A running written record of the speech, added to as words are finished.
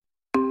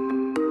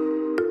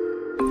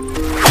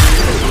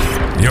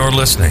You're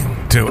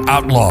listening to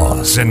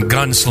Outlaws and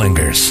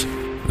Gunslingers,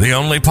 the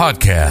only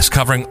podcast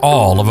covering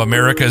all of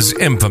America's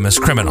infamous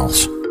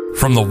criminals,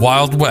 from the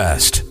Wild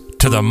West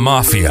to the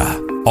Mafia,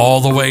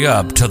 all the way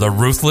up to the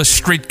ruthless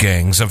street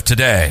gangs of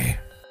today.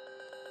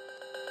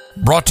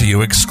 Brought to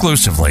you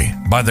exclusively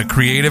by the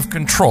Creative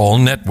Control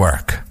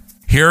Network.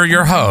 Here are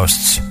your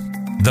hosts,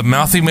 the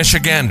Mouthy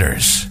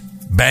Michiganders,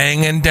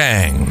 Bang and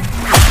Dang.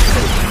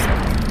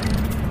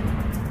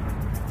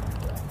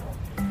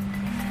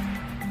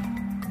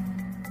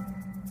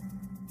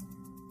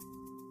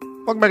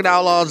 Welcome back to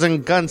Outlaws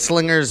and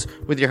Gunslingers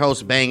with your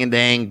host, Bang and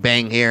Dang.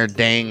 Bang here,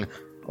 Dang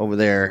over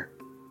there.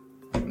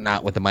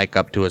 Not with the mic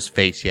up to his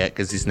face yet,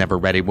 because he's never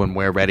ready when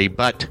we're ready,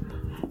 but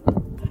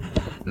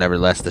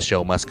nevertheless, the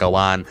show must go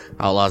on.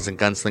 Outlaws and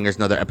Gunslingers,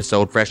 another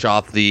episode fresh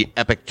off the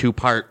epic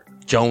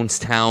two-part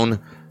Jonestown,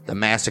 the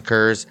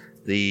massacres,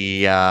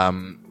 the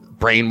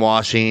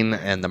brainwashing,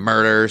 and the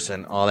murders,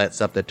 and all that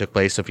stuff that took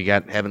place. So if you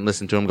haven't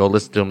listened to them, go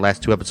listen to them.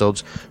 Last two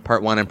episodes,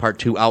 part 1 and part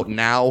 2 out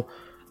now.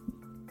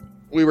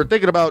 We were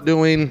thinking about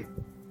doing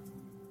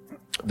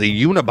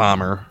the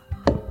Unabomber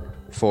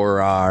for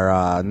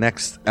our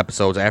next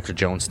episodes after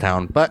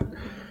Jonestown, but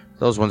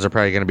those ones are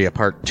probably going to be a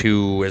part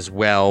 2 as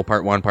well,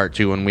 part 1, part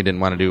 2, and we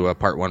didn't want to do a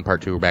part 1,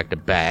 part 2 back to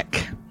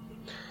back.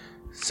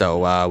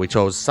 So we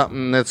chose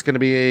something that's going to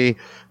be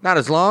not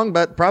as long,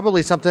 but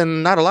probably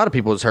something not a lot of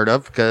people has heard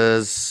of,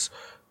 because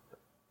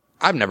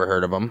I've never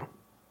heard of them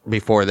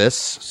before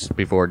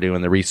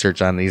doing the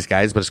research on these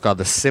guys, but it's called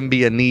the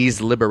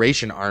Symbionese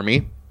Liberation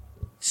Army.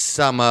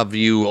 Some of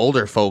you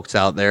older folks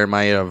out there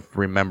might have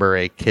remember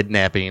a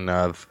kidnapping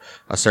of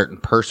a certain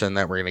person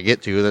that we're going to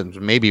get to. That's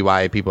maybe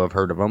why people have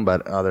heard of them,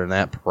 but other than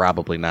that,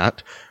 probably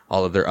not.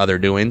 All of their other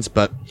doings,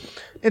 but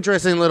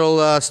interesting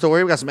little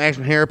story. We got some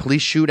action here,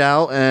 police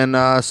shootout,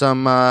 and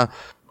some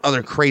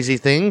other crazy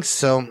things.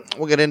 So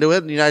we'll get into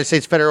it. The United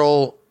States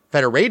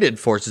Federated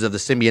Forces of the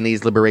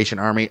Symbionese Liberation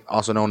Army,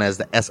 also known as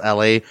the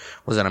SLA,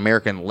 was an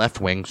American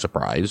left-wing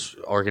surprise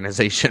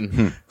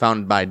organization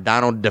founded by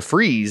Donald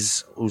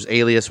DeFreeze, whose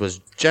alias was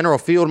General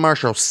Field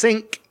Marshal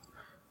Sink,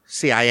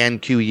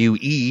 Cinque,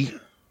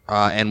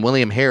 and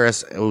William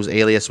Harris, whose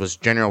alias was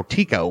General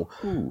Tico.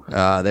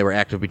 They were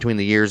active between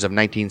the years of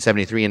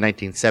 1973 and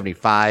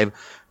 1975.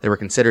 They were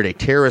considered a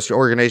terrorist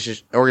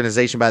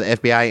organization by the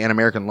FBI and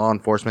American law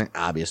enforcement.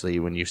 Obviously,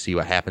 when you see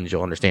what happens,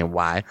 you'll understand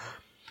why.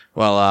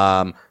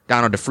 Well,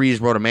 Donald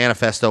DeFreeze wrote a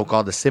manifesto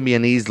called the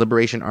Symbionese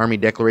Liberation Army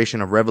Declaration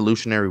of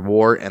Revolutionary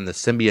War and the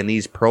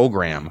Symbionese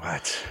Program.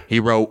 What? He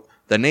wrote,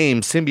 the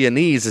name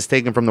Symbionese is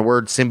taken from the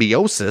word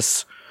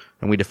symbiosis,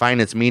 and we define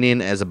its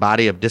meaning as a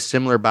body of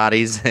dissimilar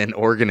bodies and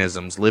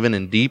organisms living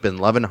in deep and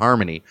loving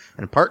harmony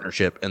and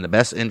partnership in the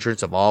best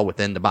interests of all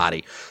within the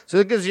body. So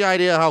it gives you an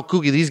idea how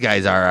kooky these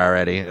guys are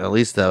already, at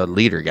least the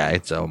leader guy.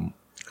 So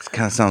This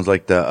kind of sounds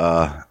like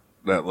that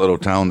little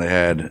town they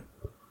had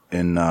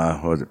in,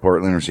 what was it,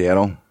 Portland or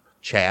Seattle?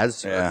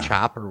 Chaz, Yeah. or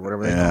Chop, or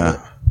whatever they call it.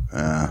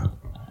 Yeah.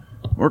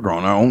 We're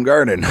growing our own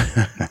garden.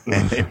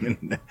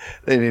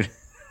 We're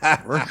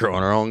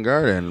growing our own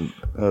garden.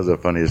 That was the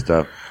funniest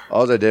stuff.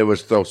 All I did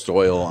was throw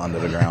soil onto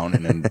the ground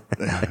and then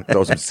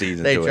throw some seeds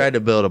into it. They tried to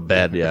build a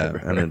bed, yeah,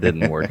 and it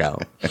didn't work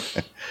out.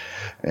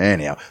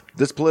 Anyhow,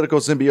 this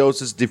political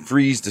symbiosis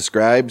DeFreeze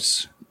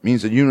describes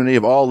means the unity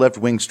of all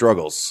left-wing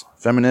struggles.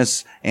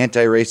 Feminists,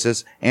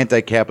 anti-racist,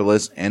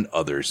 anti-capitalist, and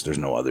others. There's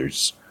no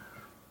others.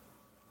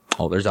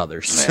 Oh, there's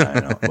others. Yeah,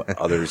 I know. But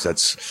others,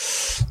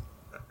 that's...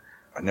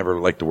 I never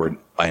liked the word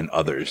 "and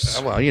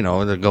others." Well, you know,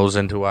 it goes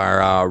into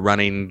our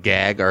running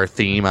gag, our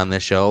theme on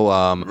this show,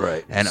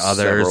 right? And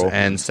others,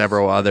 and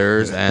several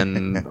others,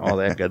 and all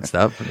that good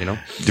stuff. You know,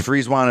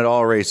 DeFreeze wanted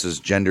all races,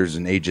 genders,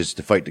 and ages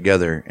to fight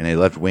together in a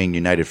left-wing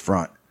united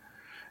front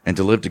and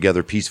to live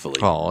together peacefully.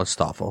 Oh, it's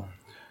thoughtful.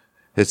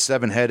 His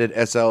seven-headed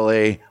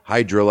SLA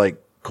Hydra-like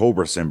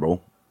cobra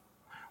symbol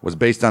was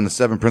based on the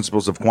 7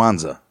 principles of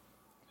Kwanzaa.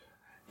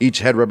 Each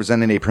head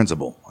representing a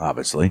principle,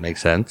 obviously.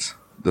 Makes sense.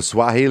 The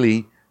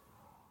Swahili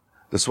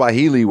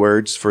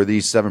words for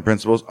these 7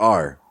 principles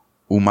are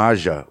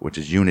umoja, which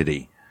is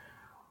unity,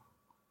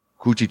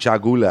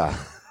 kujichagulia,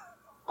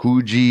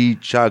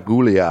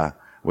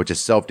 which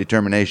is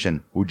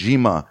self-determination,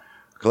 ujima,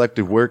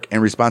 collective work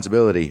and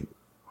responsibility,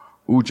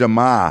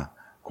 ujamaa,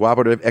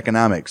 cooperative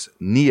economics,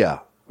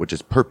 nia, which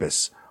is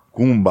purpose,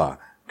 kumba,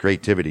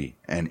 creativity,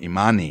 and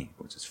imani,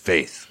 which is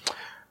faith.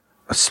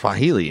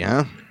 Swahili,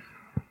 huh?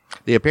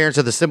 The appearance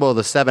of the symbol of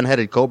the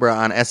 7-headed cobra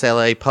on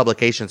SLA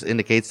publications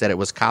indicates that it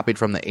was copied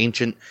from the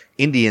ancient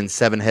Indian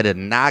 7-headed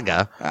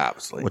naga,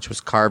 Obviously. which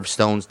was carved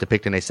stones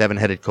depicting a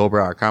 7-headed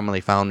cobra are commonly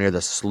found near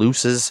the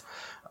sluices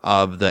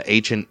of the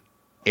ancient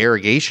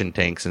irrigation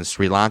tanks in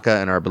Sri Lanka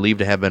and are believed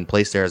to have been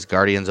placed there as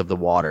guardians of the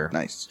water.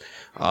 Nice.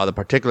 The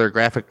particular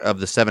graphic of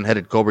the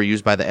 7-headed cobra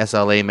used by the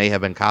SLA may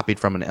have been copied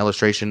from an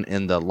illustration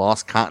in The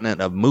Lost Continent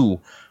of Mu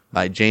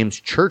by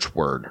James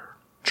Churchward.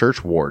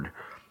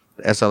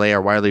 The SLA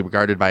are widely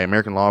regarded by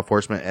American law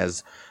enforcement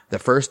as the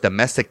first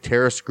domestic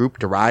terrorist group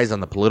to rise on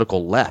the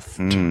political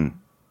left.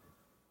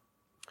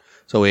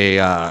 So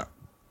a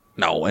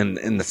No, in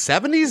the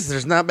 70s,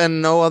 there's not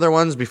been no other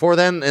ones before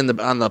then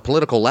on the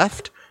political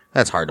left.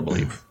 That's hard to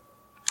believe.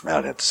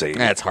 I'd have to say.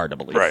 That's hard to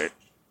believe. Right.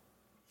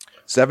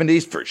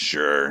 70s for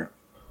sure.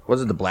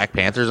 Was it the Black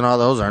Panthers and all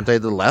those? Aren't they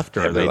the left?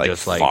 Or are they like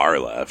just like far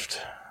left?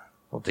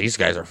 Well, these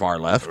guys are far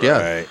left,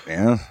 yeah. Right,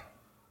 yeah.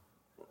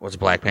 Was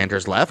Black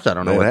Panthers left? I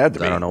don't know. I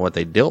don't know what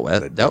they dealt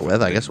with.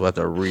 I guess we'll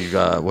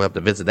have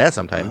to visit that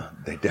sometime.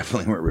 They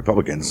definitely weren't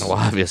Republicans. Well,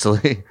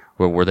 obviously,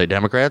 were they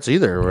Democrats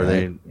either? Were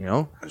they? You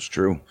know, that's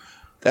true.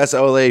 The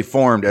SLA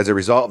formed as a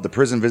result of the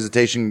prison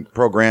visitation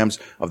programs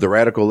of the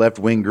radical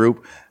left-wing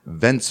group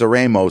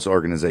Venceremos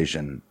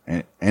organization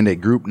and a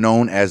group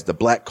known as the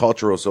Black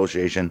Cultural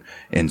Association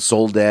in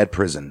Soledad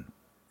Prison.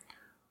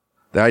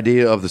 The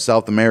idea of the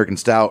South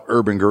American-style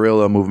urban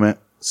guerrilla movement,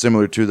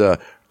 similar to the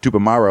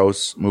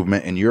Tupamaros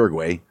movement in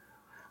Uruguay,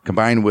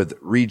 combined with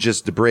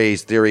Regis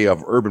Debray's theory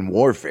of urban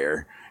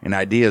warfare and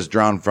ideas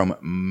drawn from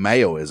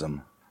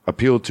Maoism,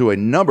 appealed to a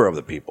number of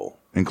the people,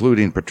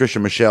 including Patricia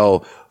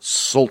Michelle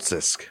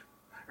Soltsisk,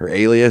 her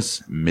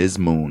alias Ms.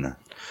 Moon.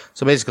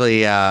 So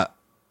basically, all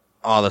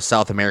the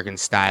South American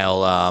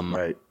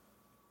style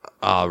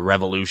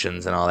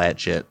revolutions and all that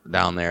shit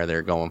down there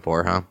they're going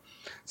for, huh?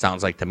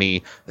 Sounds like to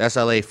me. The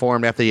SLA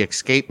formed after the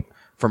escape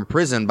from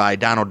prison by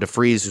Donald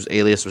DeFries, whose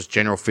alias was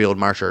General Field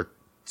Marshal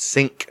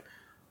Sink.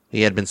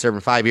 He had been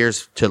serving 5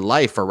 years to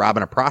life for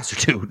robbing a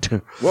prostitute.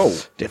 Whoa.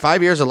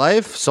 5 years of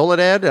life?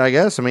 Soledad, I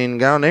guess. I mean,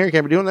 down there, you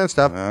can't be doing that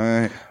stuff. All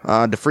right.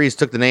 DeFries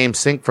took the name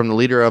Sink from the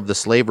leader of the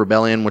slave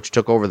rebellion, which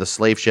took over the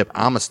slave ship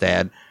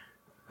Amistad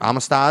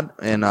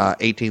in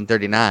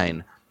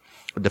 1839.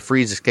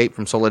 DeFries escaped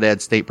from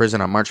Soledad State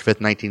Prison on March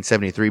 5th,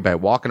 1973 by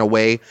walking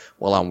away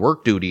while on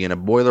work duty in a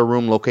boiler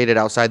room located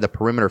outside the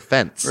perimeter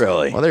fence.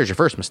 Really? Well, there's your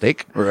first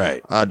mistake.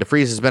 Right.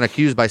 DeFries has been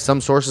accused by some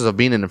sources of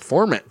being an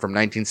informant from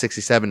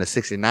 1967 to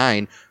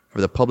 69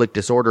 for the Public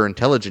Disorder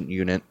Intelligence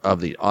Unit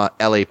of the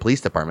L.A.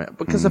 Police Department,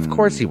 because of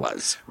course he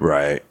was.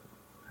 Right.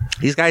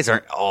 These guys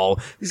aren't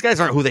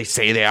who they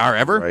say they are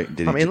ever.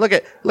 Right. I mean, look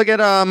at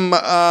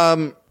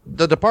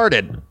The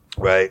Departed.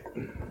 Right.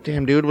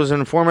 Damn dude was an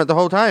informant the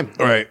whole time.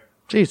 Right.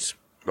 Jeez.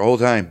 The whole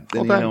time.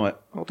 Didn't even know it.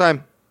 Whole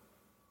time.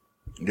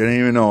 Didn't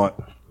even know it.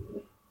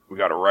 We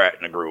got a rat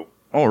in the group.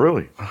 Oh,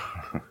 really?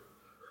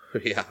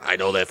 Yeah, I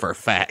know that for a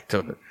fact.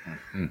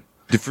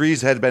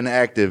 DeFries had been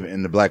active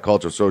in the Black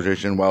Cultural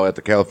Association while at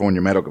the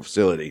California Medical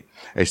Facility,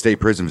 a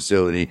state prison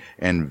facility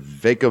in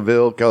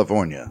Vacaville,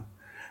 California,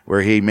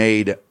 where he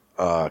made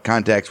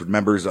contacts with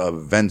members of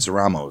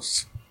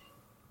Venceremos.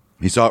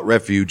 He sought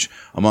refuge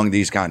among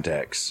these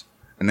contacts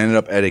and ended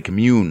up at a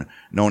commune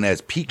known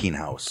as Peking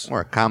House.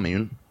 Or a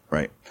commune.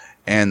 Right.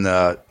 And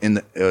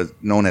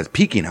known as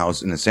Peking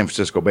House in the San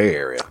Francisco Bay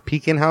Area.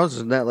 Peking House?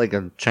 Isn't that like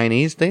a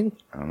Chinese thing?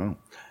 I don't know.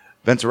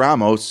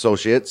 Venceremos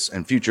associates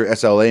and future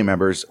SLA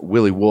members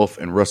Willie Wolf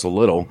and Russell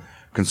Little,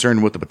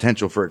 concerned with the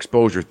potential for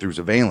exposure through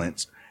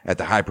surveillance at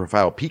the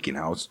high-profile Peking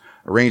House,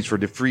 arranged for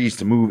DeFries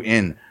to move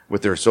in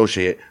with their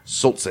associate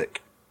Soltsisk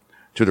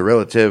to the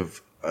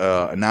relative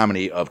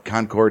anomaly of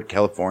Concord,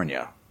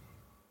 California.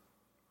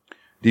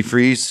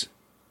 DeFries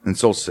and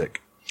Soltsisk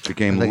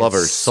became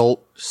lovers.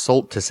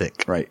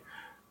 Soltsisk. Right.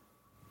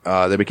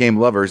 They became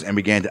lovers and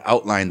began to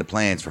outline the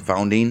plans for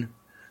founding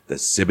the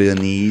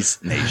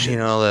Symbionese nation. You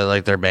know,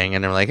 they're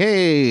banging. They're like,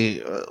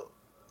 hey,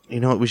 you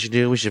know what we should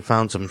do? We should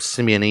found some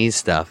Symbionese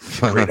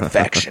stuff. Create a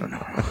faction.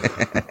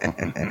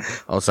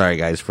 Oh, sorry,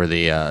 guys, for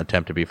the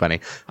attempt to be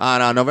funny.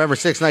 On November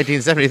 6,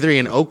 1973,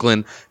 in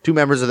Oakland, two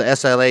members of the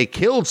SLA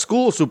killed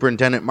school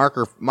superintendent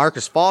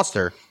Marcus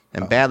Foster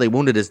and badly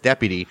wounded his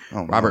deputy,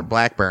 Robert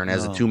Blackburn,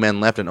 as the two men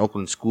left an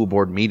Oakland school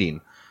board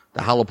meeting.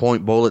 The hollow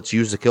point bullets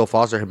used to kill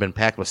Foster had been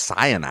packed with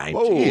cyanide.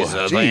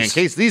 In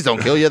case these don't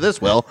kill you,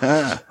 this will.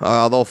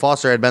 Although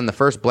Foster had been the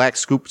first black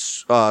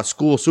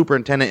school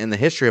superintendent in the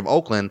history of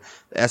Oakland,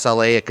 the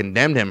SLA had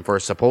condemned him for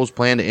a supposed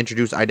plan to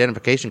introduce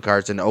identification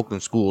cards into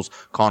Oakland schools,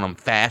 calling them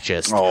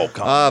fascist. Oh,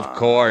 come on. Of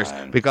course.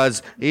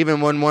 Because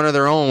even when one of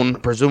their own,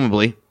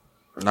 presumably,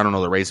 I don't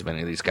know the race of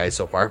any of these guys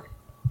so far,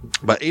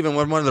 but even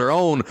when one of their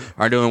own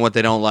are doing what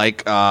they don't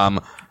like,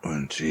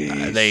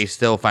 they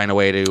still find a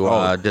way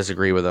to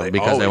disagree with them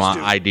because they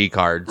want ID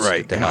cards. Right.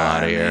 Get the hell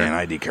out of here. Man,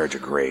 ID cards are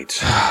great,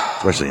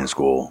 especially in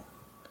school.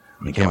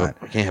 I mean, come on.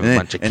 Can't have a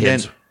bunch of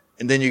kids.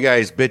 And then you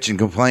guys bitch and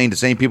complain. The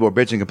same people are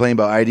bitching and complain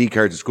about ID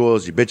cards at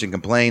schools. You bitch and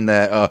complain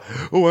that,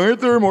 aren't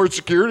there more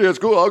security at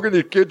school? How can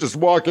these kids just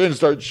walk in and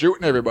start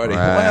shooting everybody?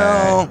 Right.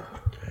 Well,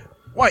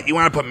 what? You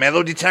want to put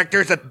metal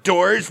detectors at the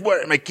doors?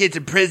 What? Are my kids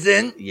in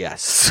prison?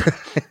 Yes.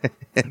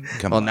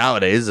 Come on.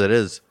 Nowadays it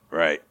is.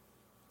 Right.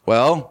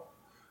 Well,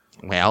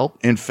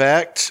 in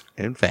fact,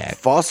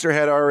 Foster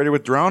had already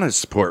withdrawn his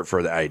support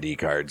for the ID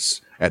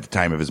cards at the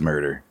time of his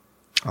murder.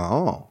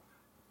 Oh.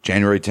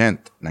 January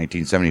 10th,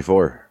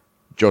 1974.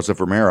 Joseph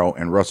Romero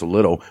and Russell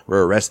Little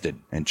were arrested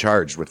and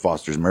charged with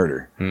Foster's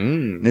murder.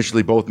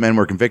 Initially, both men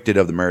were convicted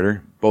of the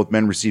murder. Both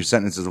men received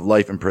sentences of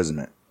life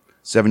imprisonment.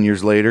 7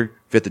 years later,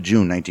 5th of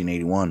June,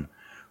 1981,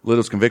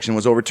 Little's conviction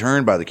was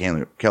overturned by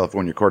the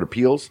California Court of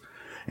Appeals,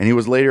 and he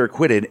was later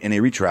acquitted in a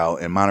retrial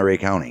in Monterey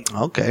County.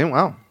 Okay,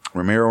 wow.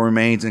 Romero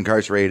remains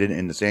incarcerated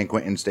in the San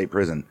Quentin State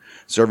Prison,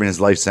 serving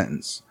his life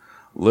sentence.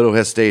 Little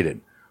has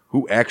stated,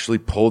 who actually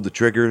pulled the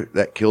trigger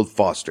that killed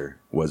Foster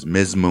was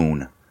Ms.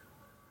 Moon.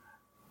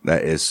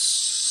 That is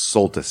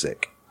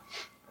Soltasic.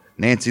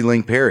 Nancy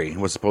Ling Perry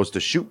was supposed to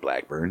shoot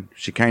Blackburn.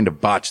 She kind of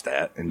botched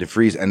that, and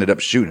DeFreeze ended up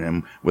shooting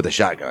him with a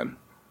shotgun.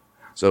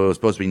 So it was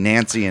supposed to be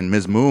Nancy and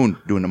Ms. Moon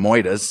doing the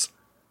moitas.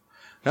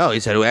 No, he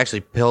said who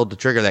actually pulled the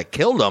trigger that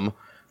killed him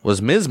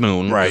was Ms.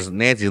 Moon. Right.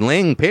 Nancy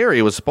Ling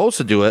Perry was supposed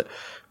to do it,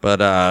 but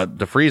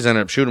DeFreeze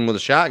ended up shooting him with a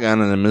shotgun,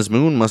 and then Ms.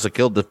 Moon must have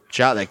killed the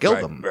shot that killed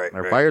him.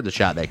 Or fired the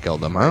shot that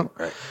killed him, huh?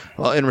 Right.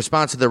 Well, in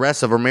response to the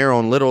arrest of Romero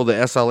and Little, the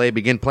SLA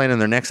began planning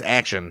their next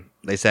action.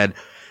 They said,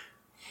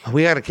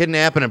 we got to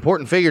kidnap an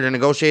important figure to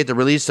negotiate the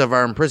release of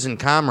our imprisoned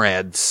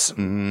comrades.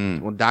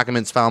 Well,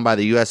 documents found by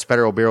the U.S.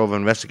 Federal Bureau of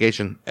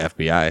Investigation,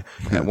 FBI,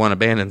 at one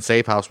abandoned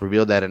safe house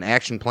revealed that an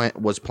action plan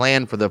was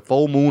planned for the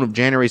full moon of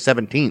January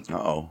 17th.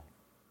 Uh-oh.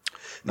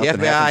 The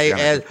FBI,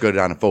 as good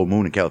on a full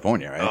moon in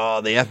California, right?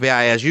 Oh, the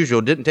FBI, as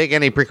usual, didn't take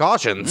any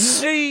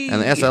precautions, and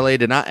the SLA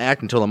did not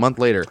act until a month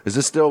later. Is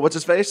this still, what's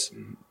his face?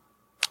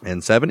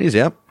 In 70s,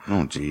 yep.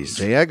 Oh, jeez.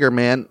 J. Edgar,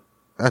 man.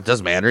 That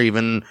doesn't matter.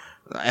 Even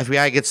the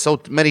FBI gets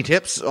so many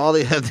tips,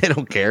 they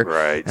don't care.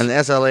 Right. And the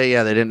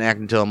SLA, they didn't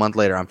act until a month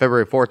later. On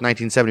February 4th,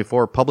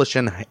 1974,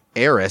 publishing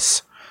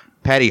heiress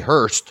Patty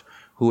Hearst,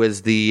 who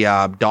is the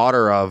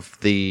daughter of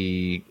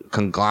the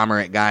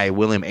conglomerate guy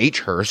William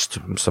H. Hearst.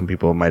 Some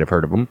people might have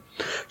heard of him.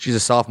 She's a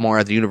sophomore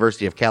at the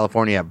University of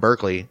California at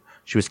Berkeley.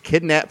 She was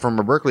kidnapped from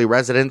a Berkeley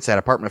residence at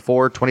apartment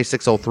 4,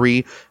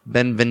 2603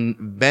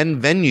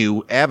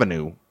 Benvenue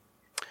Avenue.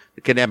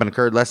 The kidnapping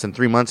occurred less than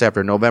 3 months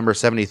after a November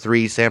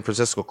 73 San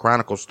Francisco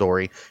Chronicle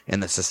story in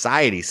the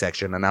Society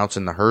section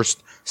announcing the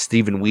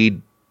Hearst-Stephen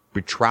Weed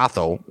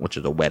betrothal, which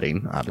is a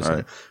wedding,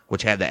 obviously,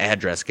 which had the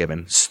address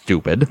given.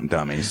 Stupid.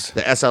 Dummies.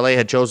 The SLA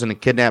had chosen to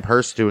kidnap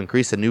Hearst to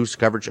increase the news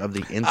coverage of the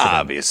incident.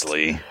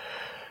 Obviously.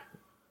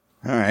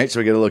 All right,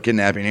 so we get a little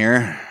kidnapping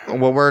here.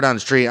 Well, word on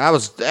the street. I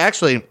was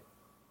actually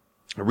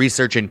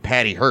researching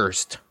Patty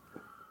Hearst,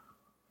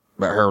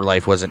 but her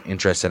life wasn't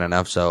interesting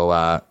enough, so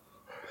I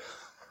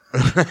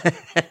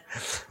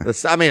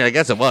mean, I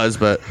guess it was,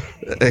 but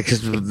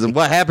cause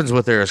what happens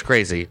with her is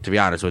crazy. To be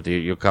honest with you,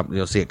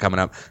 you'll see it coming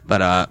up.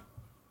 But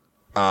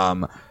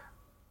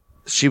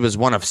she was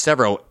one of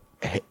several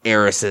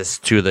heiresses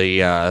to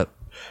the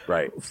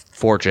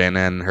fortune,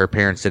 and her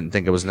parents didn't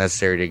think it was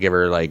necessary to give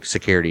her like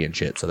security and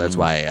shit, so that's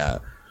why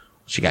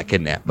she got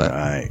kidnapped. But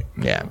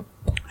yeah,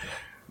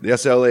 the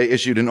SLA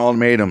issued an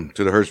ultimatum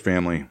to the Hearst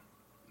family.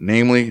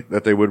 Namely,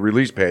 that they would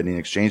release Patty in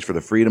exchange for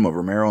the freedom of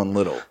Romero and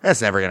Little.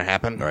 That's never going to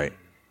happen. Right.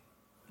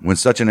 When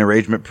such an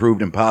arrangement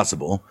proved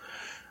impossible,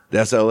 the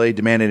SLA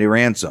demanded a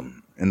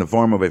ransom in the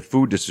form of a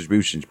food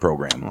distribution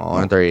program. Oh,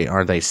 aren't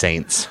they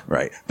saints?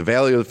 Right. The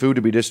value of the food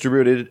to be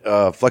distributed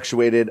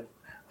fluctuated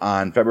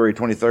on February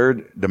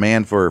 23rd.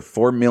 Demand for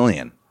 $4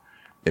 million.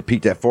 It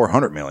peaked at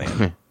 $400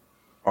 million.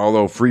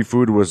 Although free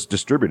food was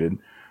distributed,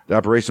 the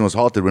operation was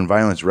halted when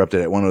violence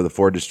erupted at one of the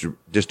 4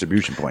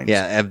 distribution points.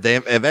 Yeah,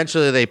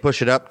 eventually they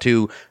push it up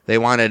to they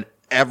wanted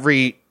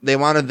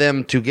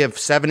them to give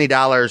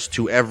 $70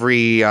 to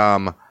every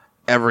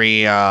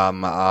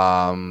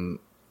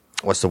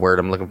what's the word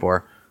I'm looking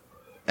for?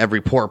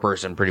 Every poor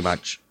person, pretty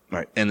much,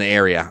 in the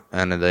area,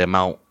 and the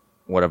amount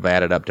would have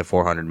added up to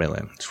 $400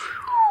 million.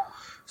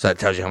 So that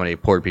tells you how many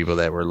poor people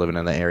that were living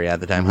in the area at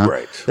the time, huh?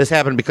 Right. This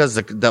happened because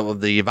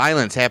the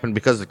violence happened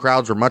because the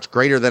crowds were much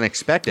greater than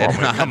expected. Oh,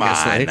 come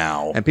on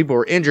now. And people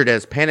were injured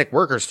as panicked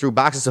workers threw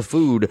boxes of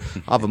food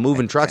off of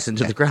moving trucks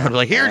into the crowd.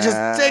 Like, here,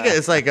 just take it.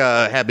 It's like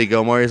Happy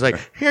Gilmore. He's like,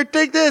 here,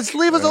 take this.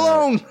 Leave us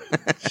alone.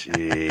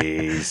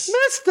 Jeez.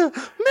 Mister.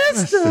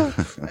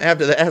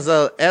 After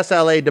the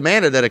SLA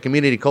demanded that a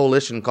community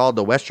coalition called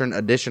the Western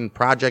Addition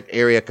Project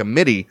Area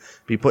Committee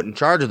be put in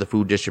charge of the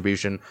food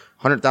distribution,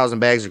 100,000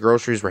 bags of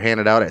groceries were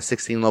handed out at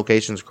 16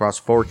 locations across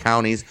 4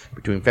 counties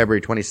between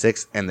February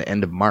 26th and the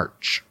end of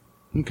March.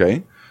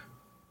 Okay.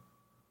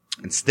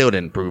 And still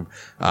didn't prove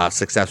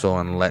successful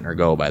in letting her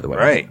go, by the way.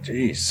 Right.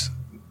 Jeez.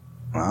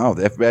 Wow.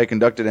 The FBI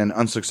conducted an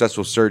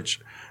unsuccessful search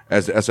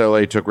as the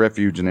SLA took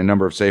refuge in a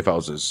number of safe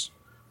houses.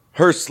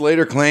 Hearst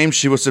later claimed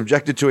she was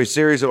subjected to a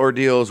series of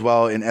ordeals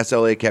while in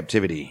SLA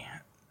captivity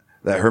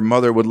that her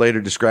mother would later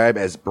describe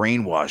as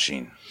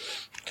brainwashing.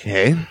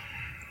 Okay.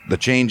 The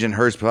change in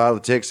Hearst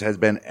politics has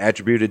been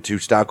attributed to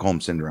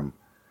Stockholm Syndrome,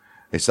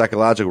 a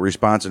psychological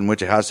response in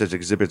which a hostage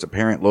exhibits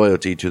apparent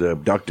loyalty to the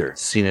abductor.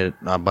 Seen it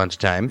a bunch of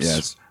times.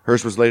 Yes.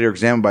 Hearst was later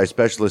examined by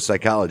specialist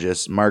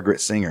psychologist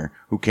Margaret Singer,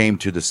 who came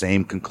to the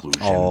same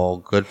conclusion. Oh,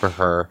 good for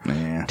her.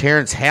 Yeah.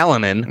 Terrence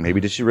Hallinan. Maybe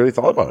did she really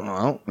thought about it?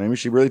 Well, maybe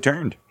she really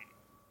turned.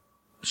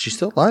 She's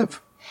still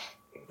alive.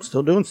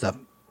 Still doing stuff.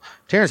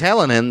 Terrence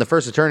Hallinan, the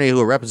first attorney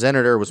who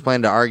represented her, was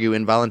planning to argue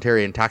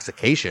involuntary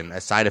intoxication,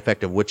 a side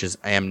effect of which is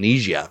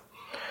amnesia.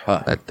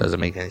 That doesn't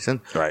make any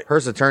sense. Right.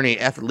 Hearst's attorney,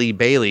 F. Lee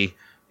Bailey,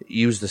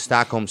 used the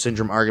Stockholm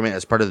Syndrome argument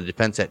as part of the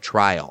defense at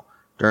trial.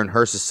 During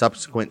Hearst's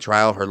subsequent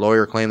trial, her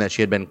lawyer claimed that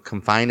she had been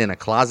confined in a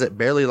closet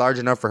barely large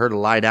enough for her to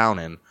lie down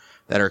in,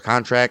 that her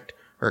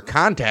her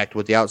contact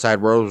with the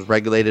outside world was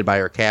regulated by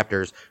her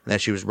captors and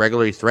that she was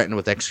regularly threatened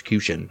with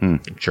execution.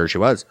 I'm sure she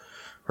was.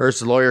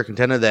 Hearst's lawyer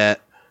contended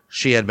that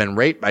she had been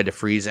raped by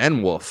DeFries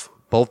and Wolf.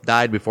 Both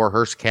died before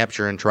Hearst's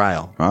capture and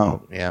trial.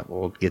 Oh. Yeah,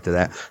 we'll get to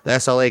that. The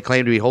SLA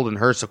claimed to be holding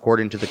Hearst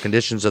according to the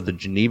conditions of the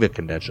Geneva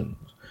Convention.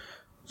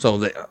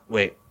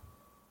 Claimed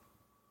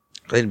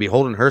to be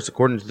holding Hearst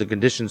according to the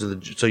conditions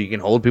of so you can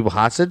hold people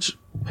hostage?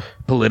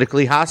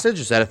 Politically hostage?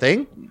 Is that a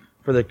thing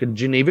for the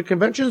Geneva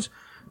Conventions?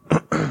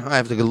 I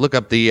have to look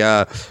up the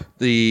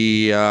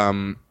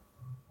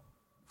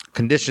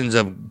conditions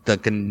of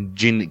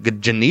the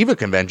Geneva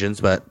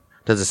Conventions, but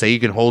does it say you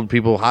can hold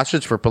people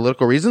hostage for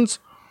political reasons?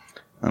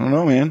 I don't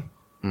know, man.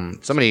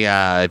 Somebody,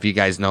 if you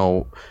guys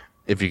know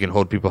if you can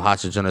hold people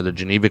hostage under the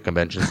Geneva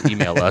Conventions,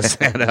 email us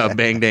at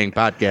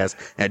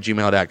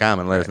bangdangpodcast@gmail.com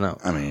and let us know.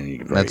 I mean, you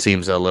can probably, that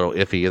seems a little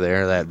iffy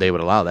there that they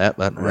would allow that,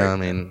 but Right. I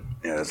mean,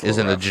 Yeah,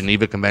 isn't the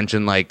Geneva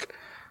Convention like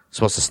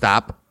supposed to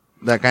stop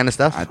that kind of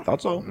stuff? I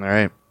thought so. All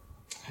right.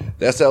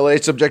 The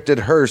SLA subjected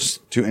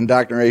Hearst to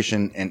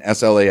indoctrination in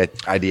SLA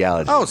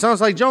ideology. Oh,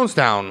 sounds like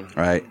Jonestown.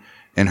 Right.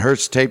 And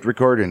Hearst taped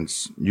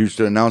recordings used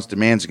to announce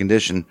demands and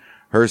condition.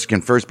 Hearst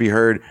can first be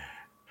heard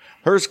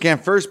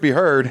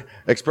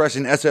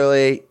expressing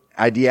SLA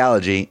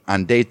ideology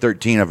on day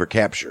 13 of her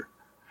capture.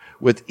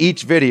 With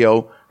each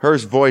video,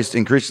 Hearst voiced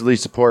increasingly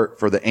support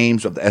for the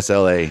aims of the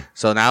SLA.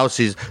 So now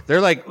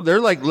they're like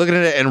looking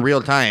at it in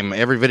real time.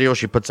 Every video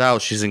she puts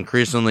out, she's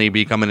increasingly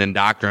becoming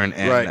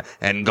indoctrinated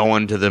and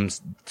going to them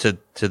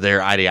to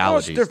their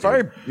ideologies. They're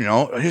very,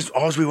 all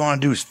we want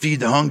to do is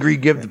feed the hungry,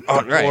 give the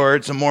poor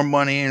some more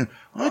money, and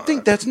I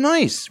think that's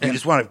nice. We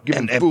just want to give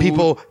them food.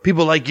 And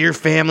people like your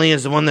family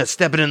is the one that's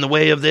stepping in the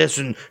way of this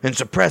and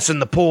suppressing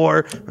the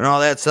poor and all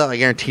that stuff. I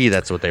guarantee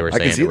that's what they were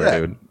saying. I can see to her, that.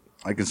 dude.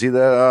 I can see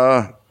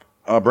that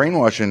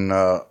brainwashing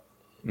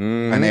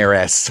an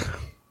heiress.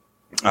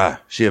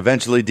 She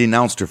eventually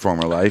denounced her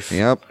former life,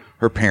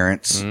 her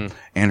parents,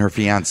 and her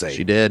fiancé.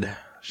 She did.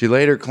 She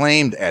later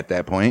claimed at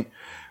that point,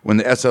 when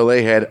the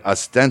SLA had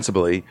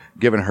ostensibly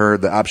given her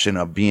the option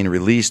of being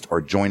released or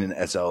joining the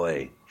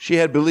SLA, she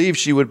had believed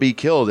she would be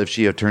killed if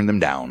she had turned them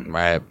down.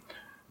 Right.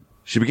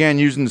 She began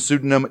using the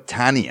pseudonym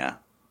Tanya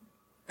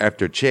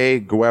after Che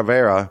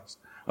Guevara's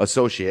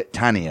associate,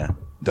 Tanya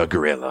the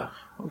Gorilla.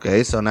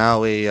 Okay, so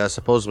now we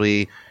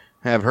supposedly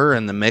have her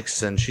in the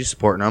mix, and she's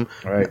supporting them.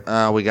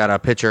 Right. We got a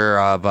picture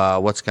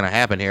of what's going to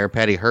happen here.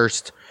 Patty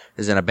Hearst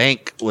is in a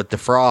bank with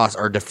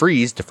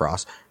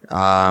DeFries,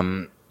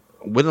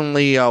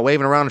 willingly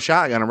waving around a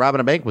shotgun and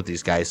robbing a bank with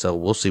these guys. So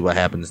we'll see what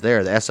happens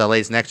there. The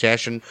SLA's next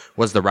action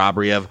was the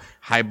robbery of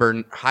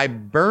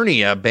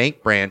Hibernia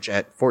Bank Branch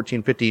at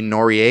 1450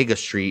 Noriega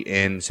Street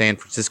in San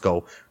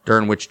Francisco,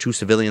 during which 2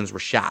 civilians were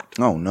shot.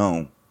 Oh,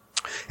 no.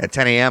 At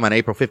 10 a.m. on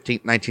April 15,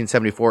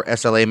 1974,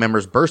 SLA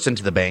members burst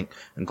into the bank,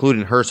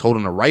 including Hearst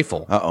holding a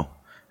rifle. Uh-oh.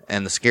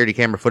 And the security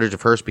camera footage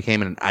of Hearst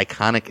became an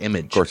iconic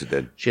image. Of course it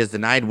did. She has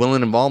denied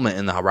willing involvement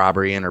in the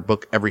robbery in her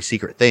book, Every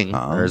Secret Thing.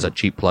 There's a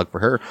cheap plug for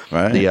her.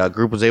 Right. The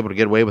group was able to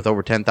get away with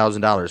over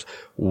 $10,000.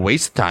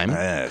 Waste of time.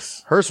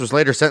 Yes. Hearst was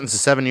later sentenced to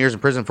 7 years in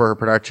prison for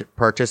her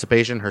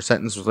participation. Her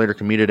sentence was later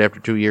commuted after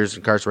 2 years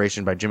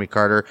incarceration by Jimmy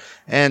Carter,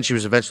 and she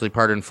was eventually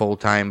pardoned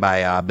full-time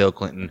by Bill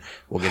Clinton.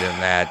 We'll get into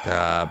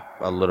that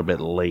a little bit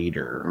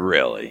later.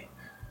 Really?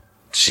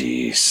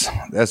 Jeez.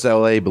 The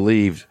SLA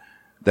believed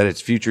that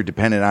its future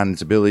depended on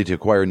its ability to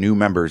acquire new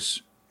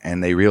members,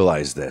 and they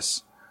realized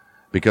this.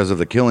 Because of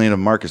the killing of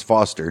Marcus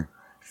Foster,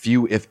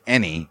 few, if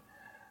any,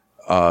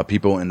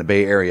 people in the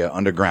Bay Area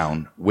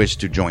underground wished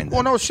to join them.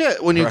 Well, no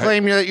shit. When you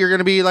claim that you're going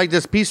to be like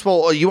this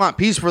peaceful, you want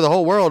peace for the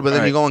whole world, but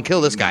then you go and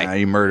kill this guy. Now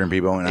you're murdering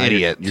people. And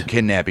Idiot. You're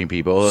kidnapping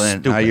people.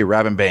 And now you're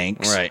robbing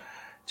banks. Right.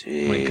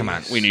 Jeez. I mean, come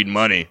on. We need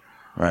money.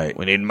 Right.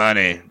 We need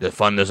money to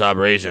fund this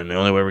operation. The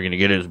only way we're going to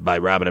get it is by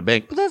robbing a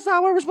bank. But that's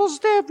not what we're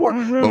supposed to stand for.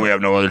 But we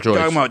have no other choice.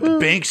 Talking about the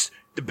banks.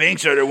 The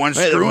banks are the ones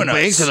screwing us.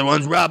 The banks are the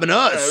ones robbing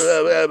us.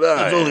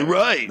 That's only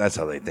right. That's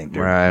how they think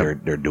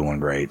they're doing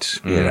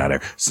great. Get out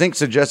of there. Sink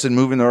suggested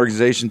moving the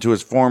organization to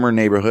his former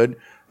neighborhood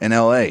in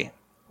L.A.,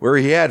 where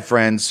he had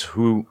friends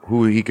who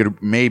he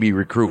could maybe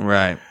recruit.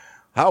 Right.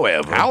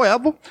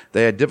 However,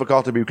 they had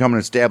difficulty becoming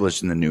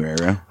established in the new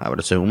area. I would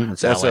assume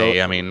it's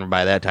LA. I mean,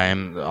 by that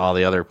time, all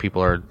the other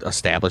people are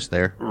established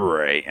there.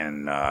 Right.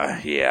 And,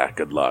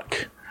 good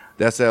luck.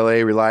 The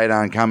SLA relied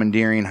on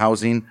commandeering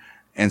housing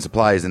and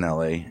supplies in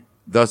L.A.,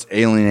 thus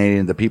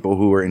alienating the people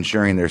who were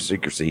ensuring their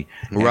secrecy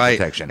and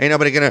protection. Ain't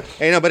nobody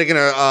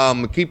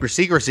gonna keep your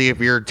secrecy if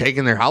you're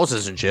taking their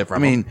houses and shit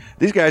from them. I mean,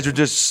 these guys are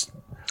just...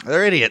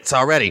 They're idiots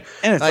already.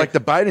 And it's like the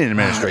Biden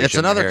administration. It's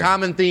another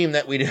common theme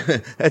that we do.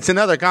 It's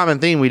another common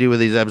theme we do with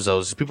these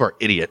episodes. People are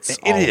idiots.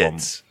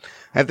 Idiots.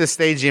 At this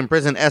stage, the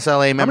imprisoned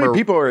SLA member... How many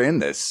people are in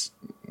this?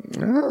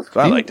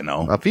 I'd like to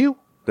know. A few.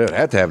 They would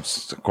have to have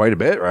quite a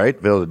bit, right?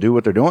 To be able to do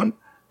what they're doing?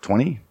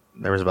 20?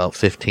 There was about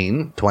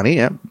 15, 20,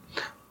 yeah.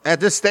 At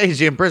this stage,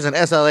 the imprisoned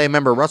SLA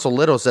member Russell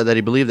Little said that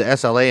he believed the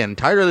SLA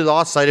entirely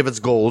lost sight of its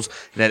goals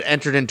and had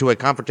entered into a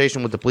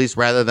confrontation with the police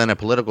rather than a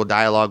political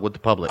dialogue with the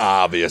public.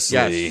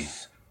 Obviously.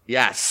 Yes.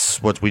 Yes,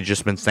 what we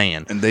just been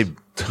saying. And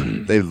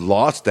they've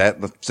lost that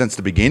since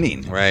the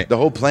beginning. Right. The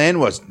whole plan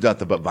was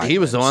nothing but violence. He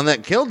was the one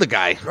that killed the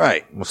guy.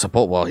 Right.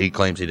 Well, he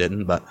claims he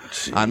didn't. But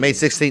on May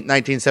 16th,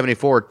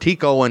 1974,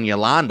 Tico and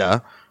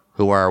Yolanda,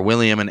 who are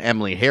William and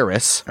Emily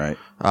Harris, Right.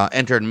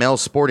 entered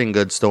Mel's Sporting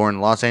Goods store in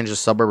the Los Angeles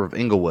suburb of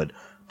Inglewood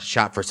to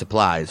shop for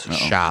supplies.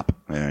 Shop.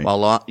 Right.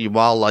 While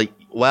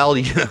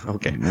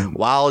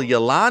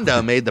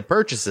Yolanda made the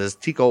purchases,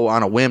 Tico,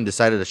 on a whim,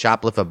 decided to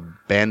shoplift a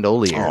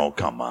bandolier. Oh,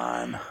 come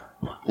on.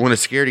 When a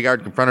security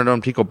guard confronted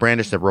him, Tico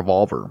brandished a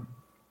revolver.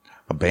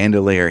 A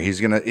bandolier. He's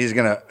gonna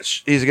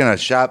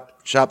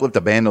shoplift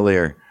a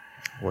bandolier.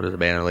 What is a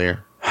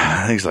bandolier?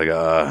 I think it's like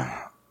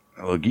a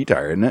little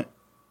guitar, isn't it?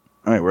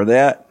 All right, where they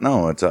at?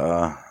 No, it's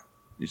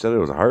you said it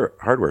was a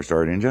hardware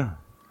store, didn't you?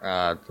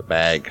 It's a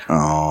bag.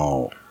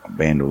 Oh, a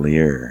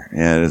bandolier.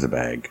 Yeah, it is a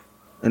bag.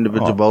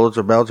 Individual bullets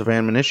or belts of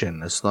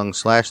ammunition. It's slung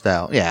slash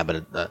style. Yeah,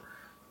 but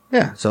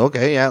yeah. So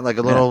okay, yeah, like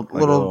a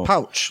little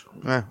pouch.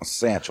 Yeah. A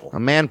satchel. A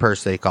man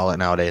purse, they call it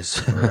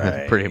nowadays.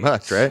 Right. Pretty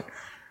much, right?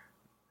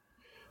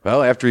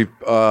 Well, after he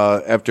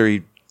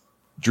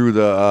drew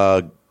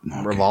the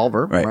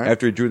revolver, right. right?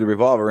 After he drew the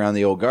revolver around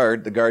the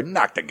guard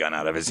knocked the gun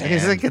out of his hand.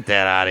 He's like, get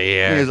that out of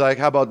here. He's like,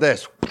 how about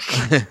this?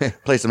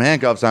 Place some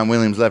handcuffs on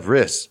William's left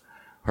wrist.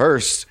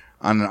 Hurst,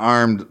 on an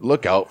armed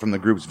lookout from the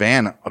group's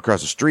van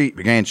across the street,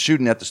 began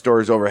shooting at the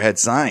store's overhead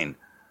sign.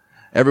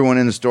 Everyone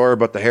in the store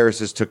but the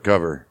Harrises took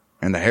cover,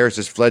 and the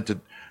Harrises fled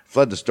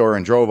the store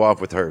and drove off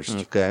with Hurst.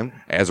 Okay.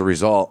 As a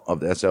result of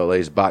the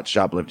SLA's botched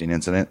shoplifting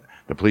incident,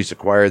 the police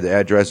acquired the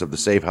address of the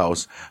safe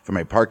house from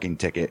a parking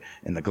ticket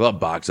in the glove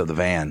box of the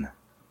van,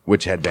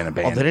 which had been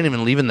abandoned. Oh, they didn't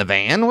even leave in the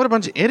van? What a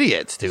bunch of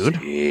idiots, dude.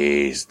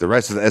 Jeez. The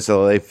rest of the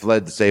SLA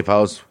fled the safe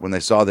house when they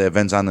saw the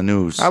events on the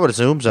news. I would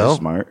assume so. That's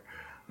smart.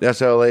 The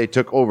SLA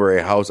took over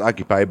a house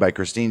occupied by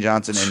Christine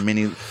Johnson and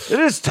Minnie. It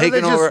is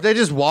taking over. They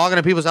just walk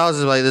into people's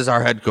houses like, this is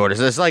our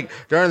headquarters. It's like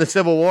during the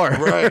Civil War.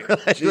 Right.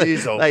 like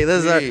this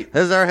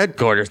is our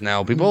headquarters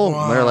now, people.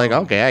 Wow. They're like,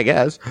 okay, I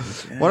guess.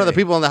 Okay. One of the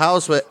people in the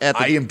house I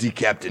am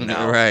decaptain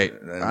now. Right.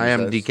 I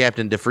am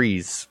decaptain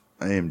DeFries.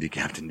 I am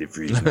decaptain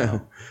DeFries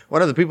now.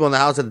 One of the people in the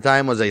house at the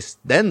time was a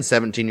then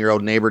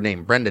 17-year-old neighbor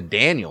named Brenda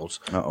Daniels,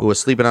 who was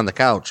sleeping on the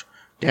couch.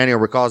 Daniel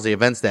recalls the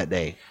events that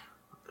day.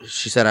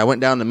 She said, I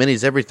went down to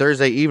Minnie's every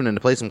Thursday evening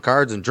to play some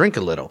cards and drink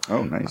a little.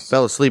 Oh, nice. I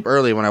fell asleep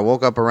early. When I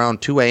woke up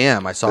around 2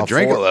 a.m., I saw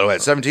drink a little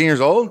at 17 years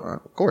old?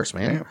 Of course,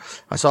 man. Damn.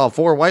 I saw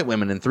 4 white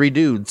women and 3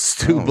 dudes,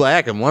 2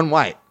 black and 1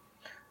 white.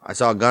 I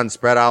saw guns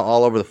spread out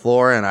all over the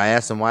floor, and I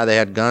asked them why they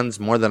had guns,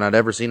 more than I'd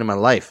ever seen in my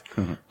life.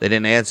 They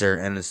didn't answer,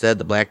 and instead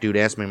the black dude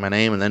asked me my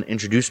name and then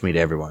introduced me to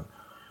everyone.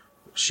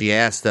 She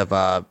asked if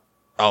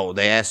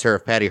they asked her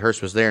if Patty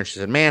Hearst was there, and she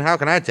said, man, how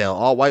can I tell?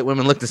 All white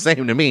women look the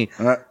same to me.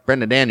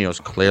 Brenda Daniels,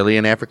 clearly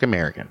an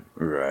African-American.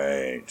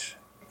 Right.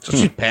 So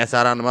she'd pass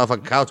out on the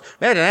motherfucking couch.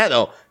 Imagine that,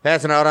 though.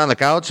 Passing out on the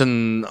couch,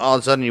 and all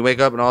of a sudden you wake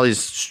up and all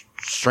these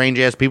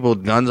strange-ass people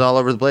with guns all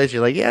over the place.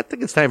 You're like, yeah, I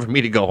think it's time for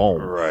me to go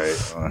home. Right.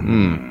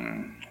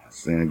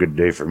 It's a good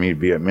day for me to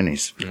be at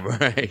Minnie's.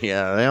 Right,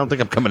 yeah. I don't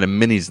think I'm coming to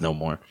Minnie's no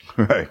more.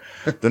 Right.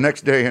 The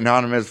next day, an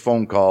anonymous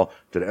phone call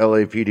to the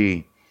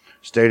LAPD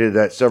stated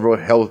that several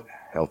healthy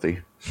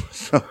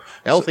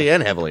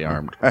and heavily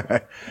armed.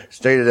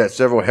 Stated that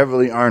several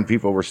heavily armed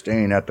people were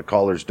staying at the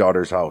caller's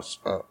daughter's house.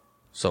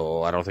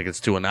 So I don't think it's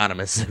too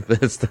anonymous if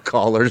it's the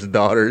caller's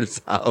daughter's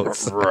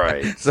house.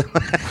 Right.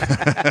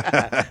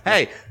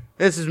 Hey,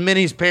 this is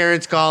Minnie's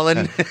parents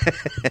calling.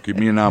 Keep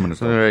me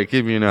anonymous. All right,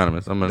 keep me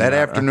anonymous.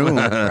 Afternoon.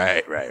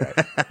 Right.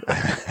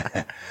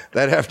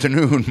 That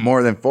afternoon,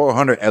 more than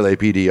 400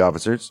 LAPD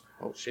officers.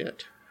 Oh,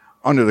 shit.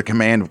 Under the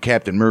command of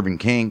Captain Mervyn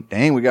King.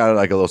 Dang, we got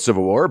like a little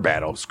Civil War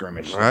battle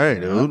skirmish. Right,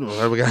 dude.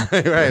 What we got?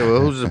 Right.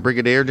 Well, who's the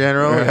Brigadier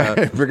General?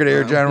 Right.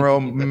 Brigadier General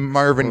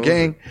Mervyn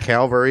King.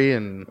 Cavalry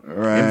and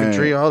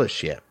infantry, all this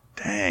shit.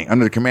 Dang.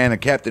 Under the command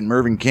of Captain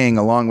Mervyn King,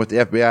 along with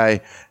the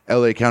FBI,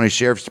 LA County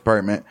Sheriff's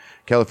Department,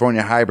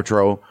 California High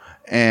Patrol,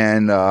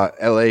 and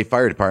LA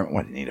Fire Department.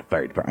 What, you need a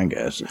fire department, I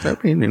guess.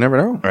 You never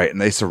know. Right.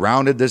 And they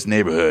surrounded this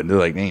neighborhood. They're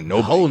like, ain't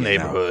no whole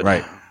neighborhood.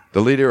 Right.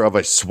 The leader of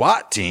a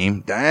SWAT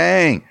team,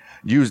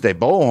 used a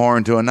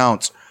bullhorn to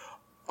announce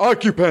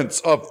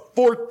occupants of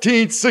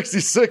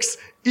 1466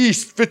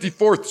 East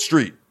 54th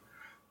Street.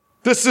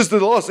 This is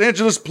the Los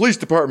Angeles Police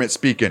Department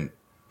speaking.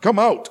 Come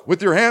out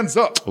with your hands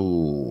up.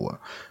 Ooh.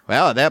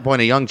 Well, at that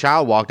point, a young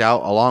child walked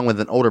out along with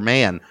an older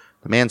man.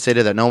 The man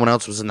stated that no one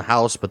else was in the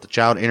house, but the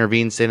child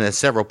intervened, saying that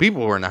several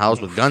people were in the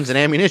house with guns and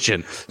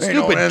ammunition.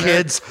 Stupid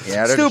kids.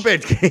 Yeah,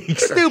 stupid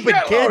kids.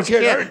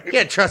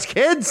 Can't trust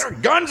kids.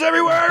 Guns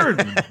everywhere.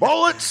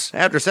 Bullets.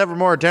 After several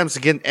more attempts to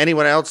get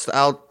anyone else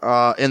out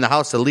in the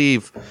house to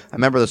leave, a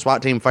member of the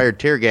SWAT team fired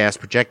tear gas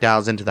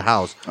projectiles into the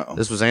house. Uh-oh.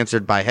 This was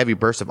answered by heavy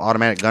bursts of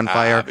automatic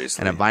gunfire,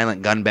 and a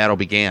violent gun battle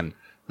began.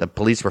 The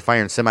police were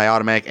firing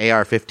semi-automatic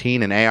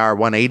AR-15 and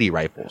AR-180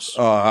 rifles.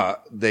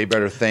 They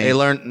better think. They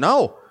learned,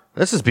 no.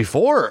 This is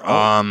before.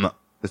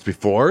 This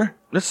before?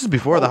 This is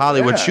before the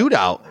Hollywood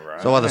shootout. Right.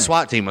 So the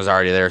SWAT team was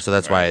already there, so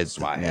that's why it's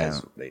SWAT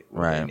has what they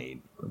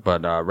need.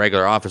 But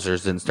regular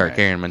officers didn't start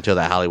carrying them until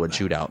that Hollywood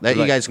shootout. That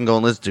you guys can go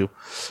and listen to.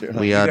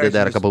 We did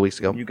that a couple weeks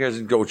ago. You guys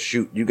can go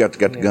shoot. You got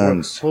the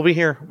guns. We'll be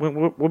here.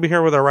 We'll be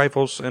here with our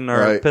rifles and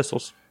our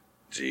pistols.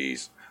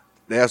 Jeez.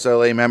 The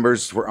SLA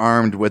members were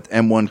armed with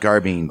M1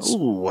 carbines.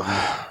 Ooh.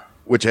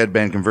 Which had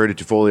been converted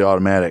to fully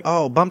automatic.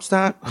 Oh, bump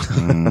stock.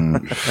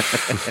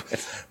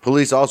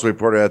 Police also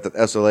reported that the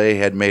SLA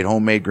had made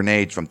homemade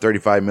grenades from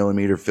 35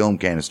 millimeter film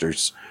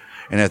canisters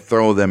and had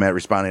thrown them at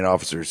responding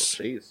officers.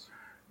 Jeez.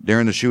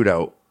 During the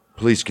shootout,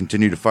 police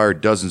continued to fire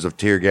dozens of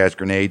tear gas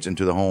grenades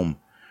into the home,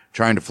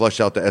 trying to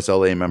flush out the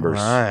SLA members.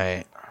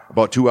 Right.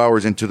 About 2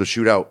 hours into the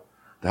shootout,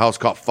 the house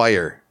caught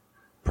fire,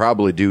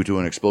 probably due to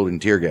an exploding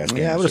tear gas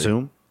canister. Yeah, I would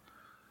assume.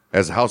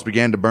 As the house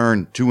began to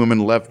burn, 2 women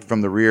left from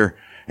the rear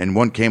and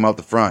one came out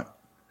the front.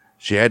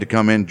 She had to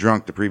come in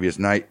drunk the previous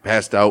night,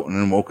 passed out, and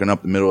then woken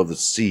up in the middle of the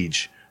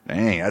siege.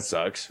 Dang, that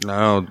sucks.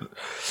 No,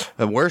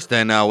 worse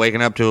than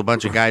waking up to a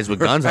bunch of guys with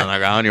guns on the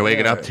ground. You're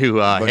waking up to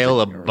a hail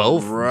of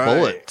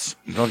bullets.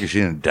 Lucky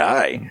she didn't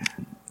die.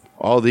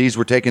 All these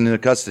were taken into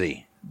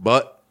custody,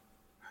 but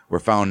were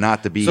found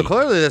not to be so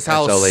clearly this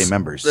house, SLA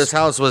members. This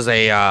house was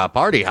a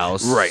party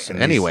house. Right.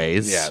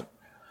 Anyways.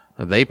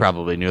 They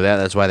probably knew that.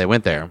 That's why they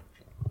went there.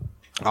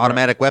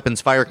 Automatic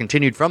weapons fire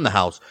continued from the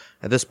house.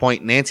 At this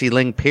point, Nancy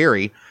Ling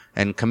Perry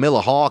and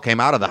Camilla Hall came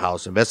out of the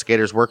house.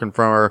 Investigators working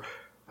for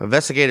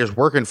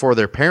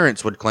their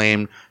parents would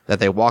claim that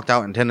they walked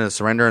out intending to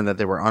surrender and that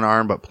they were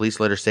unarmed, but police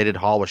later stated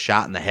Hall was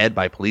shot in the head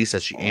by police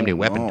as she aimed a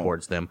weapon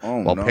towards them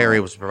while Perry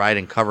was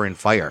providing covering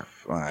fire.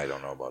 I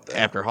don't know about that.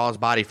 After Hall's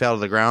body fell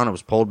to the ground, it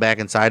was pulled back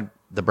inside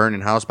the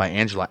burning house by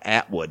Angela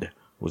Atwood,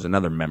 who was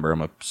another member,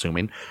 I'm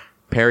assuming.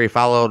 Perry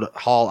followed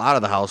Hall out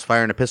of the house,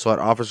 firing a pistol at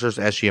officers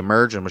as she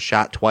emerged and was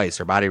shot twice.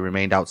 Her body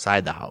remained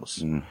outside the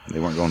house. They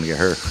weren't going to get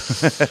her.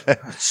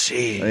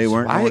 Jeez. They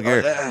weren't going to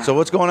get her. So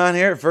what's going on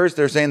here? First,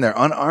 they're saying they're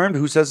unarmed.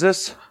 Who says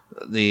this?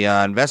 The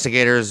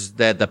investigators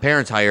that the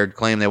parents hired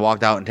claim they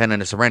walked out intending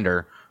to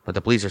surrender, but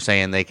the police are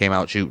saying they came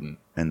out shooting.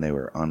 And they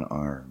were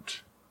unarmed.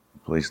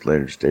 Police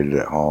later stated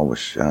that Hall was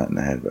shot in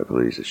the head by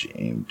police as she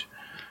aimed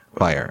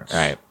fire. All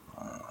right.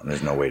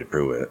 There's no way to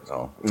prove it.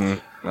 So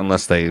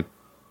unless they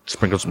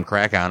sprinkle some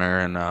crack on her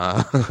and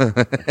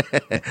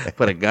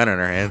put a gun in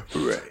her hand.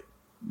 Right.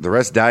 The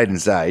rest died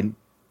inside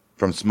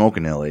from smoke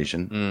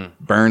inhalation,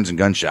 burns, and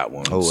gunshot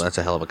wounds. Oh, that's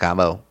a hell of a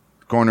combo.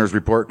 The coroner's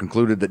report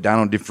concluded that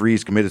Donald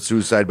DeFries committed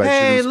suicide by shooting.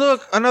 Hey,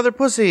 look, another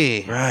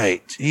pussy.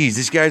 Right. Jeez,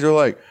 these guys are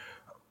like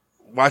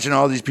watching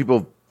all these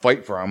people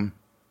fight for him.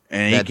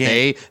 And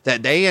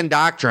that they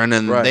indoctrinate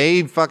and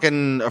they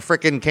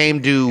frickin'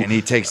 came to and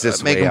he takes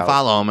this make way them out.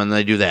 follow him, and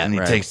they do that. And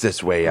he takes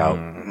this way out.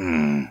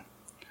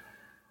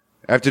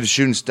 After the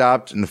shooting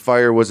stopped and the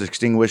fire was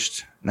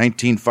extinguished,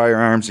 19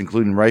 firearms,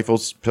 including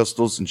rifles,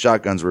 pistols, and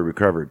shotguns, were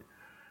recovered.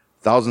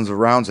 Thousands of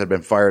rounds had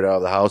been fired out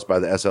of the house by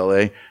the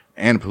SLA,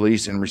 and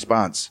police, in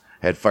response,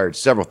 had fired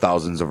several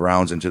thousands of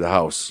rounds into the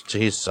house.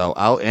 Jeez, so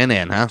out and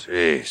in, huh?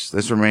 Jeez.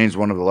 This remains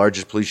one of the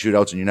largest police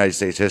shootouts in United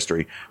States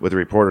history, with a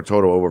reported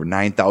total of over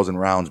 9,000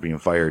 rounds being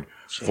fired.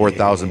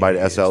 4,000 by the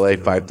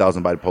SLA,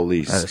 5,000 by the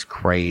police. That is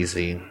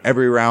crazy.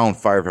 Every round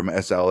fired from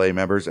SLA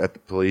members at the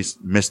police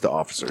missed the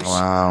officers.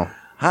 Wow.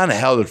 How in the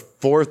hell did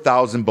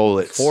 4,000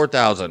 bullets?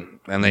 4,000.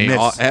 And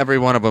every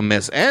one of them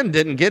missed and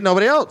didn't get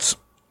nobody else.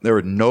 There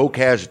were no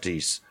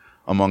casualties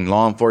among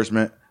law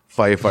enforcement,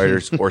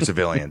 firefighters, or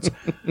civilians.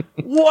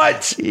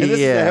 What? And this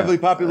is a heavily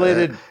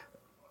populated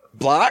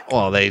block?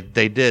 Well, they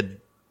did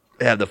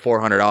have the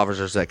 400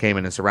 officers that came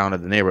in and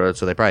surrounded the neighborhood,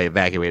 so they probably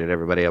evacuated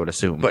everybody, I would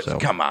assume. But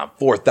come on,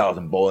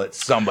 4,000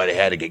 bullets. Somebody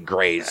had to get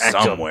grazed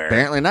somewhere.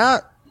 Apparently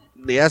not.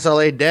 The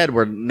SLA dead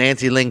were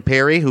Nancy Ling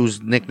Perry, whose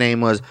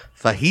nickname was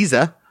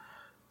Fahiza,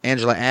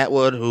 Angela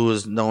Atwood, who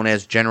was known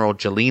as General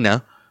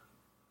Jelena,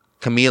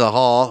 Camila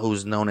Hall,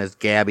 who's known as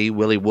Gabby,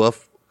 Willie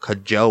Wolf,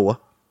 Kajo,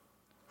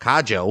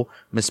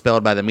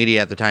 misspelled by the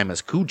media at the time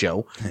as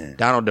Cujo,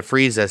 Donald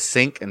DeFries as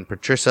Sink, and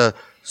Patricia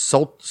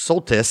Soltisic,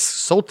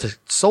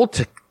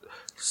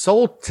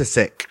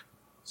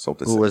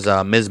 who was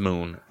Ms.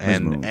 Moon,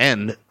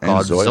 and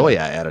called Zoya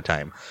at a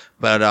time.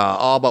 But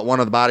all but one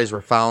of the bodies were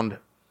found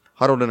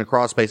huddled in a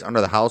crawl space under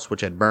the house,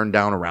 which had burned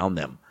down around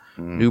them.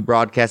 New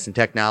broadcasting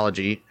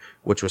technology,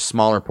 which was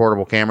smaller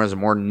portable cameras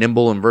and more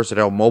nimble and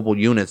versatile mobile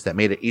units that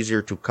made it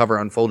easier to cover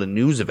unfolding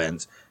news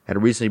events,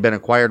 had recently been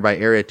acquired by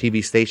area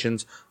TV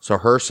stations, so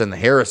Hearst and the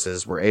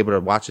Harrises were able to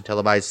watch the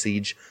televised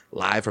siege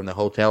live from the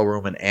hotel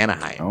room in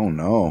Anaheim. Oh,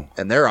 no.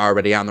 And they're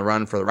already on the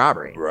run for the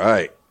robbery.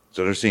 Right.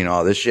 So they're seeing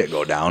all this shit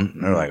go down.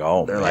 They're like,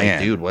 like,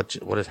 dude,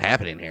 what is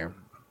happening here?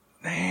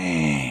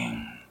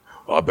 Dang.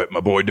 Well, I bet my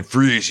boy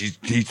DeFries,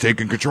 he's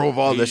taking control of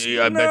all this.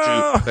 I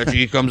bet you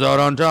he comes out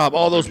on top.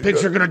 All those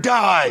pigs are going to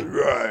die.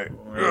 Right.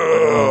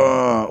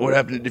 What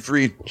happened to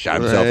DeFries?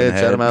 Shot himself in the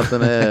head. Shot him out in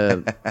the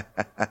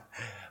head.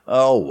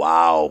 Oh,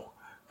 wow.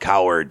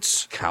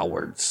 Cowards.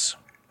 Cowards.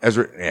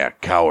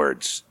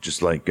 Cowards.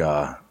 Just like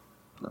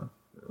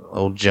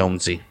old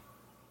Jonesy.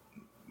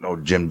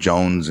 Old Jim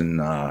Jones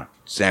and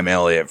Sam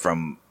Elliott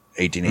from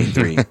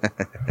 1883.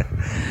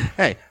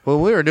 Hey, when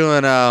we were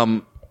doing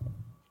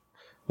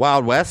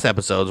Wild West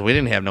episodes, we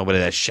didn't have nobody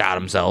that shot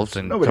themselves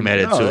and Nobody-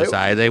 committed no,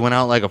 suicide. They went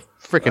out like a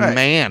freaking Right.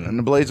 man. In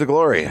the blaze of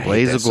glory. I hate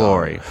Blaze that of song.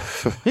 glory.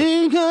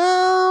 He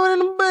come in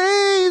the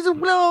blaze of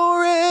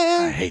glory.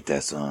 I hate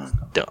that song.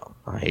 Dumb.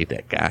 I hate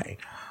that guy.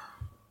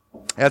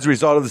 As a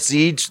result of the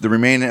siege, the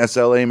remaining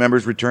SLA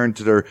members returned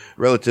to their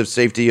relative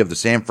safety of the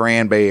San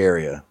Fran Bay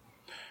Area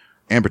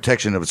and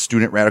protection of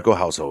student radical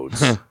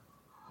households.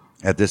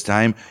 At this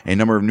time, a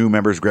number of new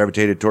members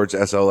gravitated towards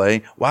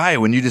SLA. Why?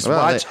 When you just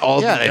watch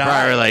all yeah, the they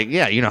probably were like,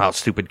 yeah, you know how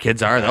stupid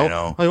kids are, though. I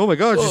know. Like, oh my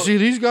God, you see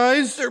these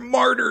guys? They're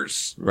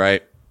martyrs.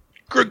 Right.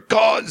 Good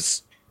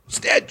cause.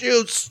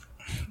 Statues.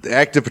 The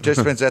active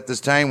participants at this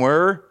time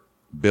were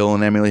Bill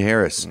and Emily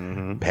Harris,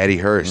 Patty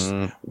Hearst,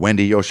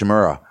 Wendy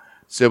Yoshimura,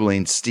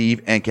 siblings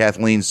Steve and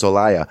Kathleen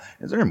Solaya.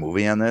 Is there a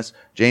movie on this?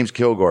 James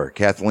Kilgore,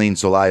 Kathleen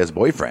Solaya's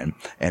boyfriend,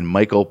 and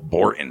Michael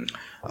Borton.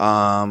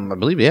 I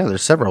believe, yeah,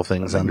 there's several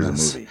things on there's a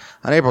this. movie.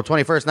 On April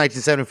 21st,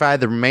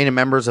 1975, the remaining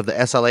members of the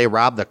SLA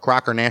robbed the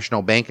Crocker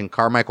National Bank in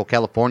Carmichael,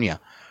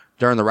 California.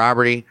 During the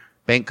robbery,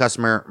 bank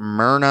customer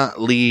Myrna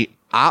Lee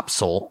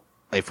Opsel,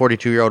 a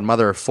 42-year-old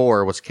mother of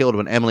four, was killed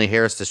when Emily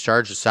Harris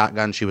discharged the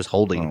shotgun she was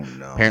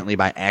holding, apparently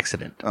by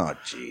accident. Oh,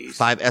 jeez.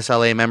 5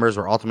 SLA members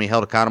were ultimately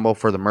held accountable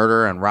for the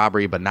murder and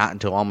robbery, but not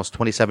until almost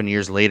 27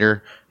 years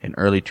later in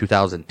early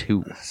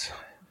 2002.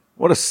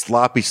 What a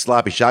sloppy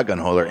shotgun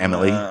holder,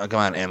 Emily. Come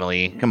on,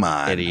 Emily. Come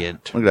on.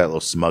 Idiot. Look at that little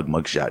smug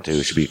mug shot, too.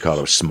 It should be called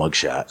a smug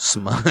shot.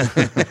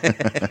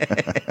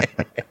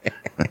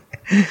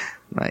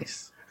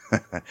 Nice.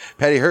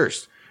 Patty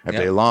Hearst,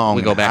 after a long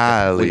we go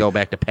highly,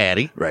 back to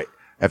Patty. right.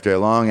 After a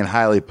long and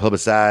highly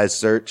publicized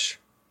search,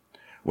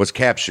 was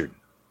captured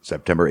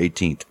September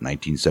 18th,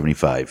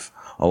 1975,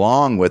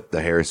 along with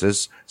the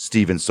Harrises,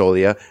 Stephen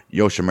Solia,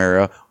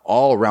 Yoshimura,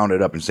 all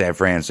rounded up in San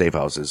Fran safe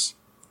houses.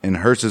 In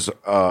Hearst's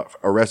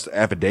arrest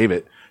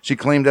affidavit, she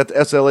claimed that the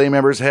SLA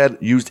members had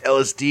used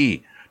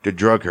LSD to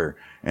drug her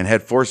and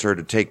had forced her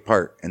to take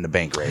part in the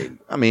bank raid.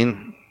 I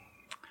mean,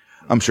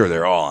 I'm sure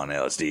they're all on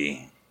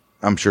LSD.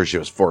 I'm sure she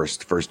was forced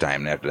the first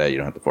time, and after that, you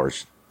don't have to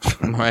force.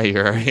 right,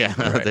 yeah.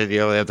 Right.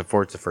 You only have to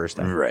force the first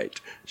time. Right.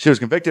 She was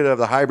convicted of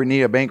the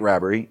Hibernia bank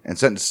robbery and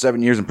sentenced to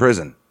 7 years in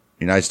prison.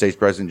 United States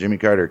President Jimmy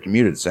Carter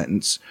commuted the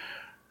sentence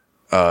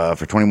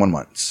for 21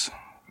 months.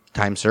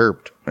 Time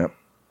served. Yep.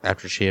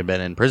 After she had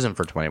been in prison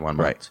for 21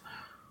 months.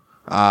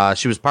 Right.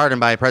 She was pardoned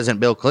by President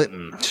Bill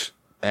Clinton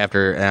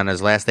on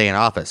his last day in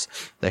office.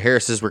 The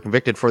Harrises were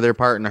convicted for their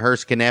part in the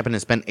Hearst kidnapping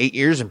and spent 8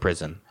 years in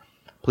prison.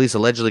 Police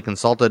allegedly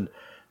consulted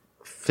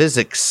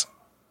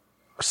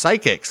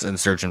psychics in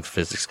searching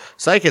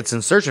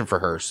for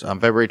Hearst. On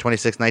February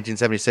 26,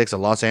 1976, a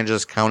Los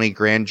Angeles County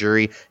grand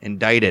jury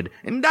indicted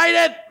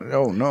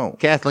Oh, no.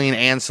 Kathleen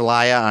Ann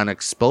Celaya on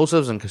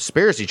explosives and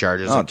conspiracy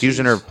charges,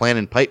 accusing her of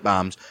planning pipe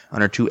bombs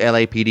on her 2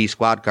 LAPD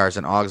squad cars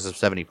in August of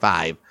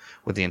 75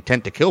 with the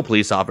intent to kill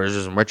police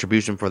officers in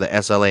retribution for the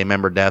SLA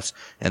member deaths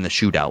and the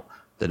shootout.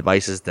 The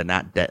devices did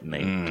not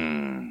detonate.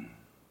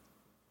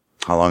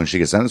 How long did she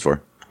get sentenced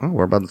for? Oh,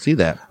 we're about to see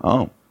that.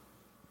 Oh.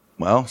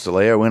 Well,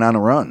 Solaya went on a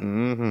run,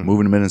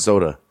 moving to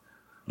Minnesota,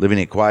 living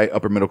a quiet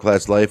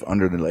upper-middle-class life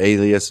under the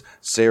alias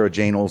Sarah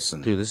Jane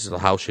Olson. Dude, this is the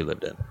house she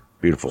lived in.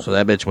 Beautiful. So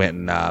that bitch went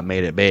and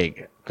made it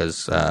big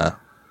because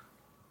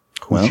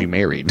who she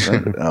married.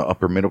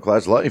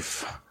 Upper-middle-class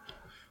life.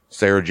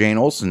 Sarah Jane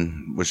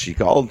Olson was she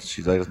called.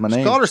 She's like, that's my name.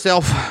 She called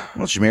herself.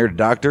 Well, she married a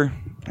doctor,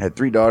 had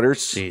 3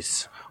 daughters.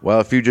 Jeez. Well,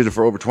 a fugitive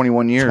for over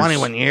 21 years.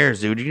 21 years,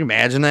 dude. Can you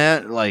imagine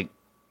that? Like,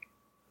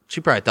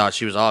 she probably thought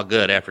she was all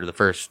good after the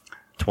first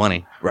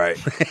 20. Right.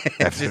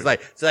 She's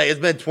like, it's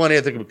been 20.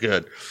 I think I'm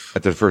good.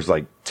 After the first,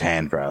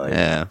 10, probably.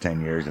 Yeah.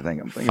 10 years, I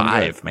think. I'm thinking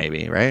 5,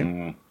 maybe, right?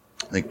 I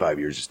think 5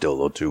 years is still a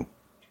little too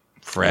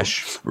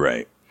Fresh.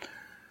 Right.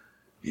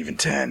 Even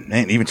 10.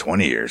 Man, even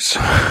 20 years.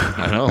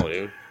 I know,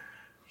 dude.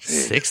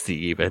 60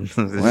 even.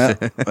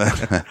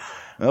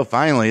 Well,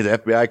 finally, the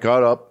FBI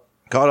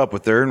caught up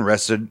with her and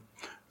arrested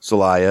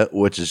Solaya,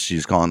 which is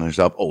she's calling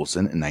herself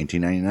Olson, in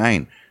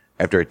 1999.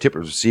 After a tip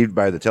was received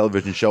by the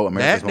television show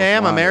America's Most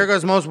Wanted.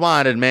 America's Most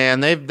Wanted, man.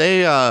 They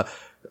did a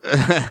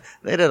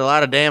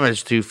lot of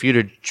damage to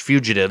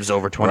fugitives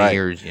over 20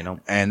 years, you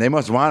know. And they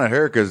must have wanted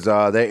her because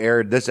they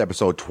aired this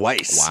episode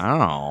twice.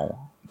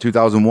 Wow.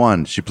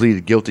 2001, she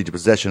pleaded guilty to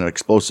possession of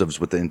explosives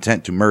with the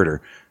intent to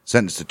murder,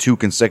 sentenced to 2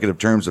 consecutive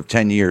terms of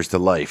 10 years to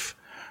life.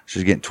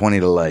 She's getting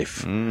 20 to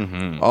life.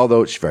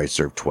 Although she probably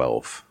served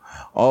 12.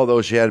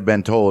 Although she had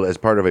been told as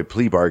part of a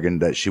plea bargain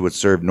that she would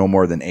serve no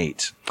more than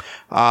 8.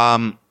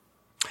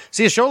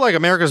 See, a show like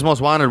America's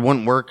Most Wanted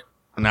wouldn't work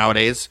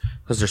nowadays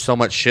because there's so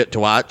much shit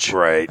to watch.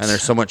 Right. And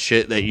there's so much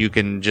shit that you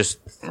can just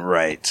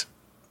Right.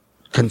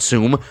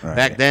 consume.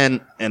 Back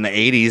then, in the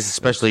 80s,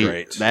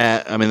 especially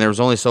there was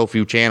only so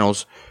few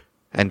channels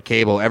and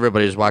cable.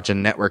 Everybody was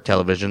watching network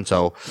television,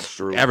 so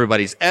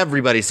everybody's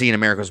seeing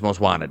America's Most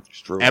Wanted.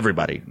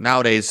 Everybody.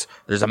 Nowadays,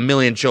 there's a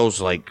million shows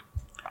like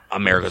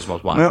America's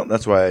Most Wanted. Well,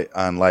 that's why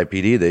on Live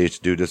PD, they used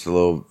to do just a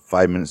little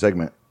 5-minute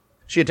segment.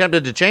 She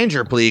attempted to change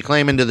her plea,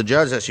 claiming to the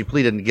judge that she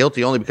pleaded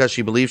guilty only because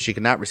she believed she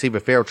could not receive a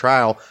fair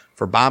trial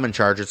for bombing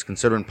charges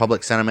considering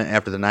public sentiment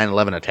after the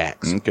 9/11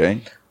 attacks.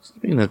 Okay.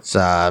 I mean, it's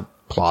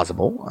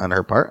plausible on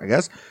her part, I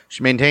guess.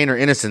 She maintained her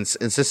innocence,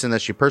 insisting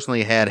that she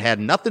personally had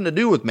nothing to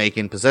do with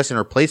making, possessing,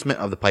 or placement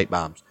of the pipe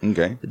bombs.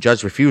 Okay. The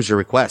judge refused her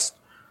request.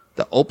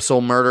 The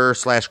Opsal murder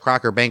 /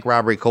 Crocker bank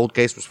robbery cold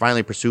case was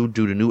finally pursued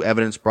due to new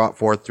evidence brought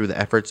forth through the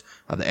efforts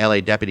of the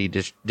LA deputy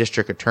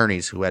district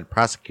attorneys who had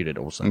prosecuted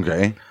Olson.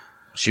 Okay.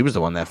 She was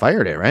the one that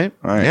fired it, right?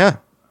 Right. Yeah.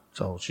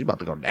 So she's about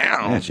to go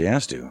down. Yeah, she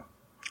has to.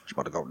 She's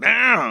about to go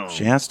down.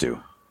 She has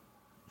to.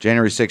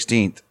 January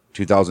 16th,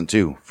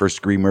 2002.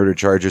 First-degree murder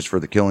charges for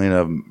the killing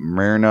of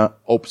Myrna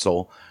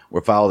Opsal were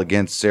filed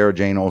against Sarah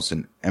Jane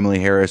Olson, Emily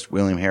Harris,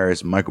 William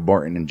Harris, Michael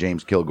Barton, and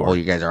James Kilgore. Oh,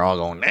 you guys are all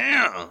going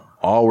down.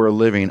 All were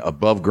living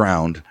above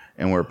ground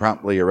and were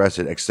promptly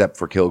arrested except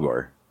for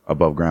Kilgore.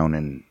 Above ground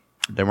and...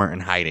 They weren't in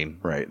hiding.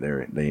 Right.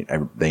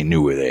 They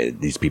knew who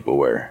these people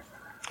were.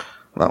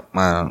 Well,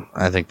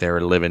 I think they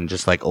were living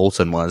just like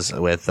Olson was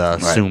with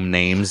assumed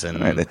names.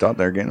 And right, they thought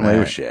they were getting away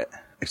with shit.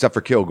 Except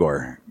for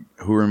Kilgore,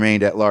 who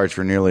remained at large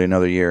for nearly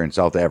another year in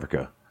South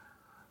Africa.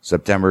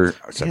 September.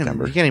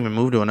 You can't even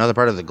move to another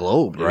part of the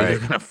globe, dude. Right. They're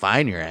going to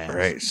find your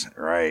ass.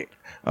 Right.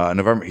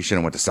 November. He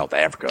shouldn't have went to South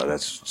Africa.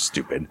 That's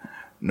stupid.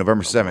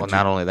 November 7th. Well,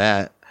 not only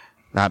that,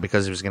 not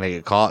because he was going to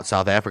get caught.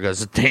 South Africa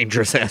is a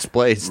dangerous-ass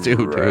place, too,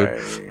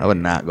 dude. I would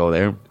not go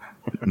there.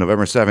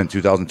 November 7th,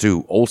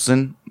 2002.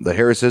 Olson, the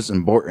Harrises,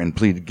 and Borton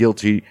pleaded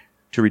guilty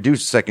to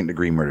reduced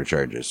second-degree murder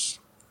charges.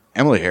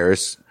 Emily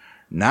Harris,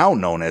 now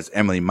known as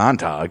Emily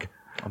Montague,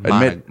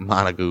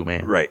 Montague,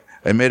 man. Right.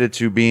 Admitted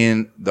to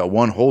being the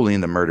one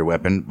holding the murder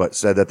weapon, but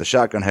said that the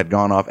shotgun had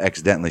gone off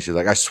accidentally. She's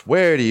like, I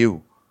swear to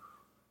you.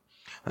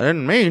 I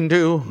didn't mean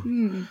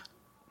to.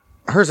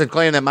 Hers had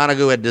claimed that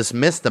Montague had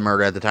dismissed the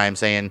murder at the time,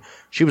 saying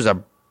she was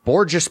a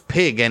Borgias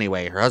pig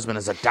anyway. Her husband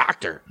is a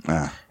doctor.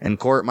 In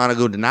court,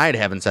 Montague denied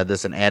having said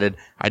this and added,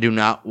 I do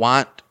not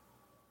want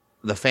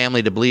the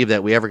family to believe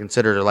that we ever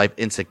considered her life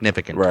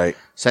insignificant. Right.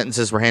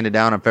 Sentences were handed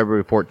down on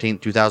February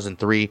 14th,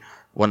 2003,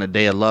 one a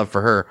day of love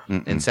for her,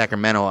 in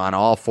Sacramento on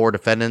all 4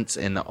 defendants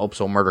in the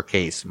Opsal murder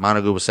case.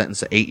 Montague was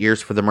sentenced to 8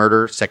 years for the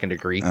murder, second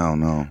degree. Oh,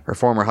 no. Her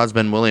former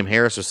husband, William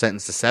Harris, was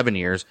sentenced to 7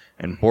 years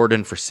and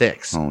Borden for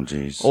 6. Oh,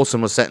 jeez.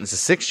 Olson was sentenced to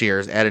 6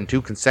 years, adding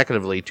 2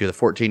 consecutively to the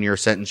 14-year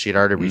sentence she had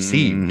already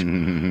received.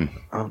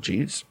 Oh,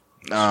 jeez.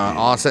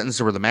 All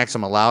sentences were the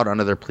maximum allowed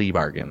under their plea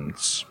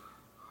bargains.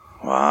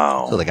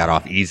 Wow. So they got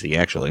off easy,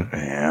 actually.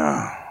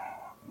 Yeah.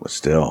 But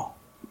still,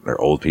 they're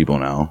old people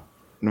now.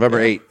 November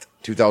 8th,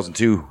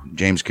 2002.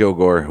 James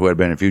Kilgore, who had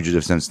been a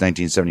fugitive since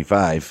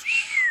 1975.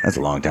 That's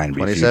a long time to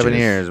be 27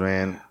 years,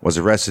 man. Was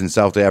arrested in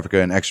South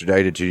Africa and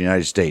extradited to the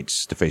United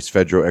States to face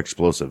federal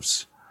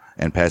explosives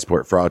and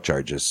passport fraud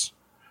charges.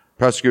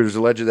 Prosecutors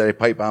alleged that a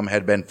pipe bomb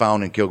had been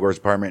found in Kilgore's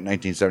apartment in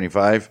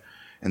 1975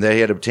 and that he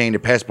had obtained a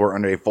passport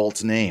under a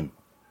false name.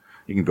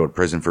 You can go to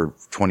prison for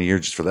 20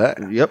 years just for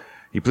that. Yep.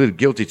 He pleaded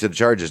guilty to the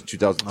charges in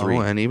 2003.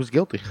 Oh, and he was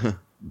guilty.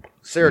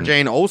 Sarah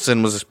Jane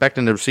Olson was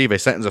expecting to receive a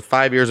sentence of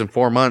 5 years and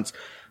 4 months,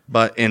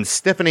 but in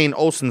stiffening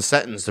Olson's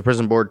sentence, the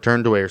prison board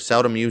turned to a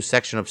seldom used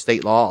section of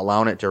state law,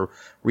 allowing it to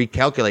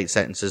recalculate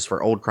sentences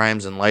for old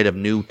crimes in light of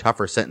new,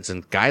 tougher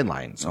sentencing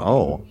guidelines.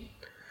 Oh.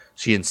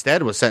 She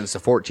instead was sentenced to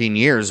 14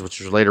 years,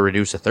 which was later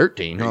reduced to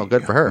 13. Oh,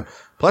 good for her.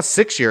 Plus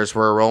 6 years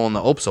for her role in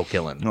the Opsal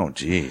killing. Oh,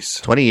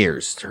 jeez. 20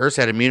 years. Hers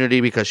had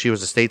immunity because she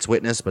was a state's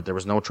witness, but there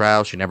was no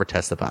trial. She never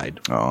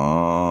testified.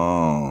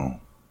 Oh.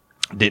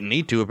 Didn't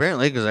need to,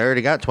 apparently, because I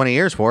already got 20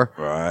 years for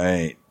her.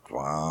 Right.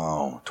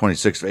 Wow.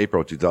 26th of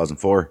April,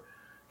 2004.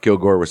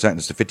 Kilgore was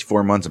sentenced to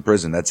 54 months in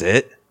prison. That's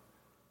it?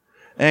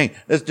 Hey,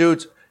 this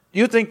dude's... Do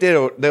you think they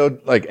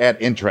would like, add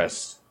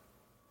interest?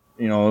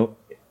 You know,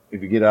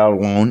 if you get out of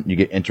a loan, you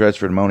get interest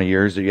for the amount of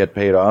years that you had to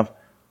pay it off?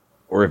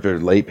 Or if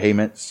there's late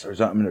payments or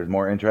something, there's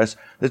more interest.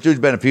 This dude's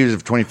been a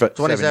fugitive for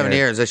 27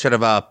 years. They should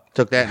have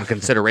took that in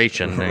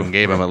consideration and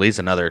gave him at least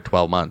another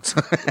 12 months.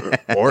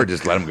 Or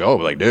just let him go.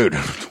 Like, dude,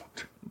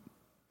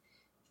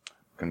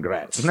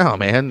 congrats. No,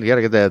 man. You got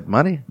to get that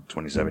money.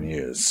 27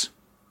 years.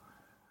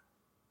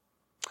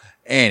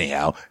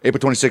 Anyhow, April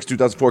 26,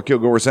 2004,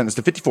 Kilgore was sentenced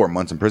to 54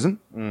 months in prison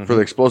for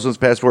the explosives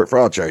passport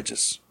fraud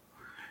charges.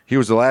 He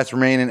was the last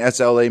remaining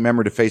SLA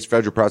member to face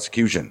federal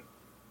prosecution.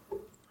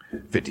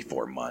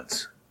 54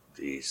 months.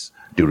 Jeez.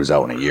 Dude was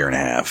out in a year and a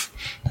half.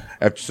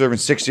 After serving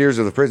 6 years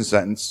of the prison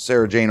sentence,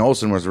 Sarah Jane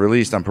Olson was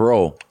released on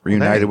parole,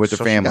 reunited with her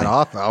family. She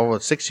got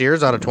off 6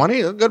 years out of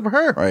 20. Good for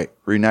her. Right.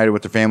 Reunited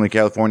with her family in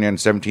California on the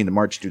 17th of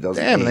March,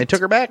 2008. Damn, and they took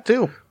her back,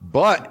 too.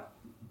 But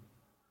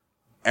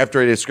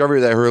after a discovery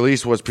that her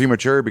release was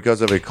premature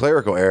because of a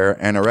clerical error,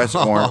 an arrest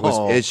warrant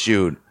was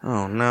issued.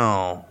 Oh,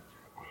 no.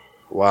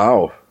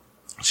 Wow.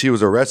 She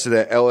was arrested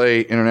at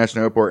L.A.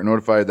 International Airport and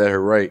notified that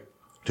her right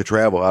to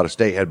travel out of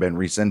state had been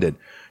rescinded.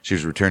 She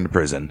was returned to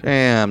prison.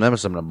 Damn, that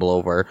must have been a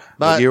blow for her.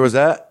 But what year was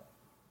that?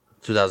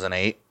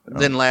 2008.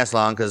 Didn't last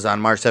long because on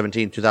March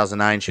 17,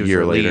 2009, she was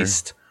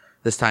released.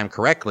 This time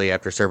correctly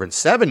after serving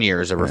 7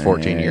 years of her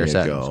 14-year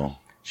sentence.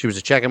 She was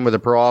to check in with a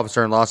parole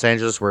officer in Los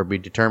Angeles where it would be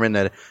determined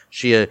that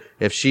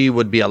if she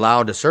would be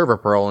allowed to serve her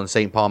parole in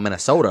St. Paul,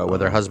 Minnesota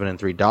with her husband and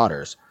 3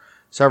 daughters.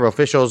 Several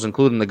officials,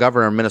 including the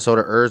governor of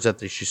Minnesota, urged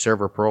that she serve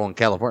her parole in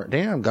California.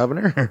 Damn,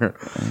 governor.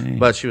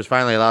 But she was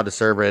finally allowed to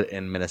serve it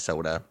in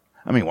Minnesota.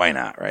 I mean, why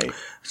not, right?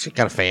 She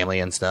got a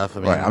family and stuff. I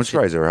mean, I'm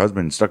surprised her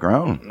husband stuck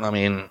around. I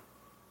mean,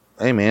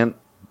 hey, man.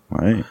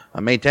 Right.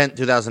 On May 10th,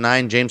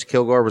 2009, James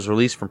Kilgore was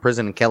released from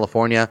prison in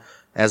California.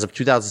 As of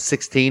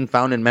 2016,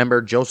 founding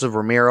member Joseph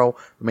Romero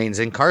remains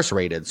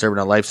incarcerated, serving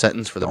a life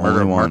sentence for the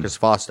murder of Marcus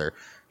Foster.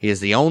 He is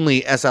the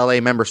only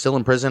SLA member still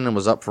in prison and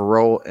was up for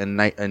parole in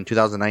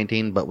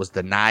 2019, but was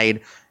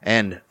denied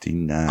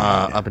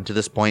up until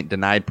this point,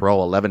 denied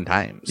parole 11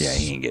 times. Yeah,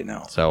 he ain't getting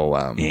out.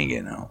 So, he ain't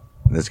getting out.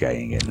 This guy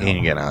ain't getting out. He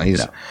ain't getting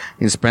out.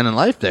 He's spending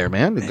life there,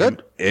 man.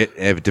 Good.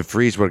 If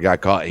DeFreeze would have got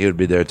caught, he would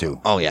be there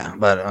too. Oh, yeah.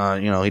 But,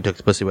 he took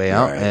the pussy way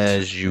out,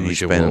 as usual. He's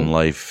spending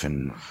life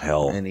in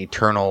hell. And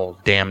eternal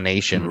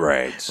damnation.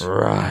 Right.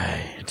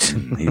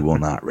 He will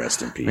not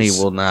rest in peace.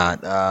 He will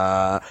not.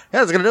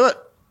 That's going to do it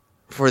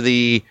for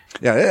the...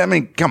 Yeah, I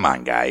mean, come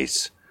on,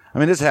 guys. I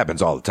mean, this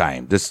happens all the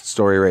time. This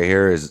story right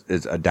here is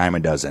a dime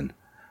a dozen.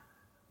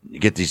 You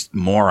get these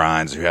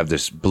morons who have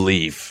this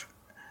belief,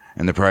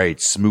 and they're probably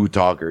smooth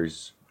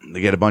talkers.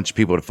 They get a bunch of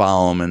people to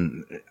follow them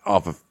and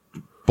off of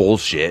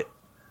bullshit.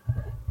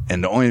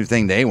 And the only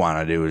thing they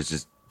want to do is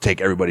just take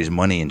everybody's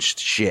money and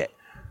shit.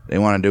 They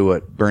want to do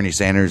what Bernie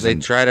Sanders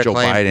and Joe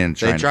Biden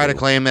try to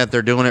claim that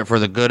they're doing it for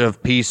the good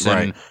of peace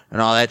and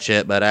all that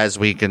shit. But as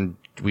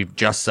we've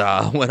just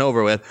went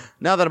over with,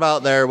 nothing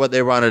about what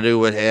they want to do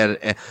with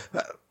it.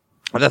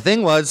 The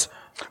thing was,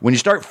 when you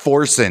start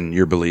forcing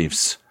your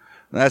beliefs,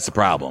 that's the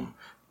problem.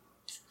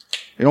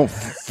 You don't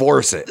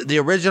force it. The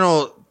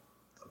original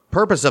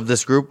purpose of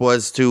this group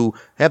was to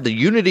have the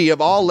unity of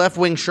all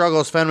left-wing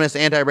struggles, feminists,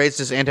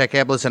 anti-racists,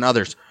 anti-capitalists, and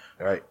others.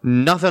 Right.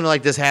 Nothing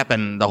like this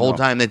happened the whole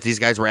time that these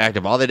guys were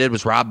active. All they did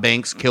was rob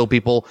banks, kill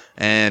people,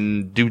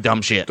 and do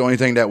dumb shit. The only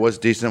thing that was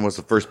decent was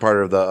the first part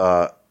of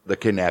the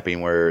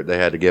kidnapping where they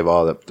had to give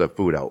all the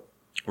food out.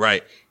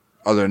 Right.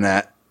 Other than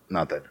that,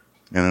 nothing.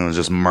 And then it was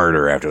just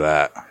murder after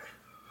that.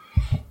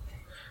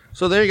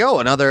 So there you go.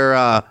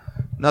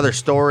 Another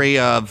story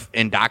of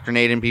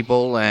indoctrinating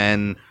people,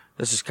 and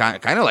this is kind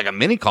of like a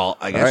mini cult,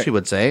 I guess you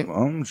would say.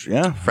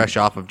 Yeah. Fresh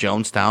off of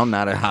Jonestown,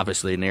 not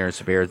obviously near as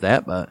severe as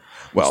that, but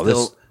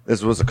still,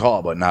 this was a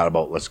call, but not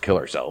about let's kill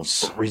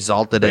ourselves.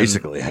 Resulted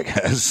basically, I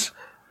guess.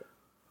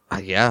 A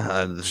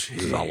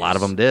lot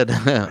of them did.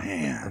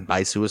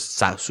 By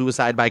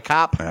suicide by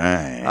cop.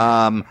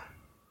 Right.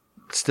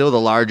 Still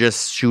the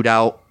largest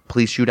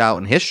police shootout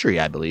in history,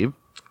 I believe.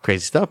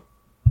 Crazy stuff.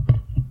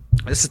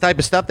 This is the type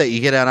of stuff that you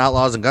get on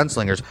Outlaws and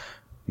Gunslingers.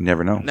 You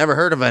never know. Never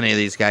heard of any of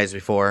these guys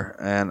before.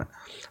 And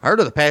I heard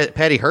of the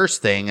Patty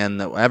Hearst thing,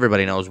 and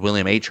everybody knows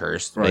William H.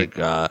 Hearst,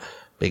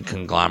 big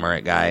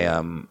conglomerate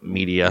guy,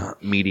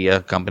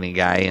 media company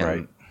guy,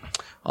 and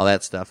all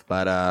that stuff.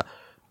 But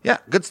yeah,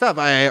 good stuff.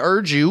 I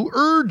urge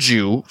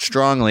you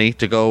strongly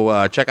to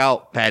go check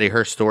out Patty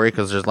Hearst's story,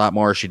 because there's a lot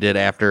more she did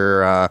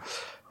after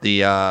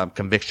the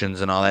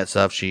convictions and all that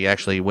stuff. She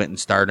actually went and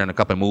starred in a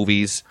couple of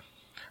movies.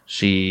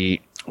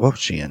 What was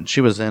she in?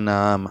 She was in,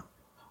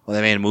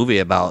 they made a movie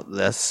about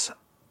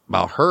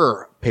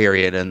her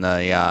period in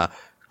the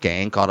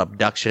gang called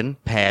Abduction,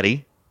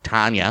 Patty,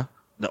 Tanya,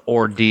 The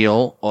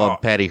Ordeal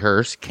of Patty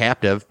Hearst,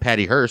 Captive,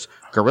 Patty Hearst,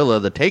 Gorilla,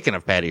 The Taking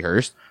of Patty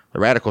Hearst, The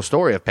Radical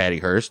Story of Patty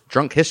Hearst,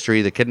 Drunk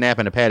History, The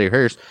Kidnapping of Patty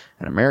Hearst,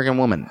 and American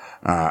Woman.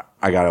 I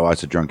gotta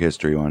watch the Drunk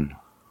History one.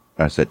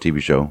 That's that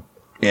TV show.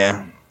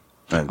 Yeah.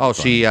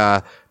 She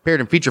appeared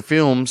in feature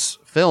films,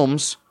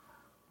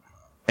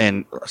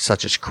 and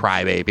such as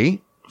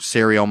Crybaby,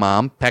 Serial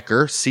Mom,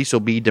 Pecker, Cecil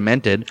B.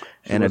 Demented,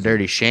 and A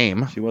Dirty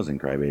Shame. She wasn't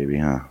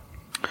Crybaby, huh?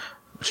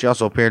 She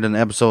also appeared in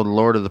an episode of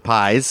Lord of the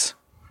Pies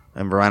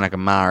and Veronica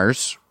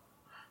Mars.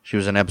 She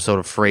was in an episode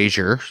of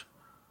Frasier,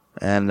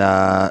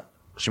 and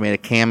she made a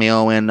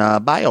cameo in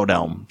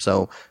Biodome.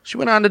 So she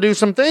went on to do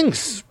some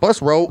things.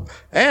 Plus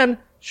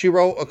she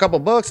wrote a couple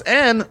books,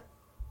 and wait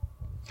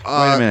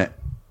a minute.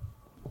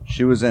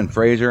 She was in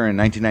Frasier in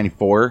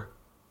 1994.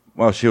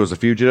 Well, she was a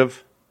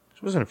fugitive.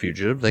 She wasn't a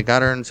fugitive. They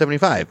got her in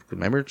 75.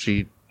 Remember,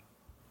 she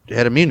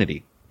had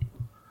immunity.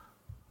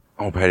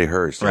 Oh, Patty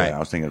Hearst. Right. Yeah, I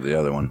was thinking of the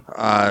other one.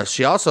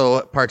 She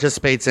also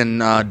participates in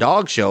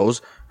dog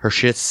shows. Her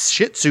Shih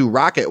Tzu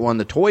Rocket won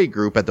the toy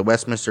group at the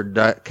Westminster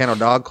Kennel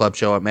Dog Club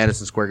show at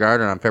Madison Square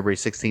Garden on February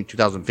 16,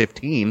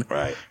 2015.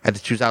 Right. At the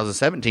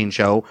 2017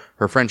 show,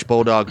 her French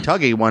Bulldog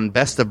Tuggy won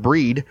Best of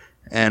Breed,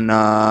 and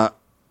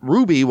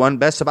Ruby won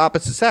Best of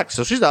Opposite Sex.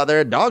 So she's out there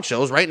at dog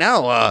shows right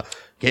now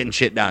getting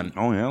shit done.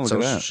 Oh, yeah, look at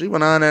that. She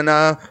went on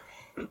and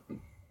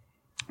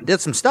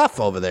did some stuff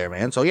over there,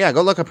 man. So, yeah,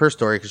 go look up her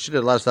story, because she did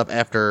a lot of stuff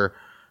after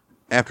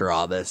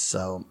all this.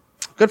 So,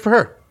 good for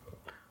her,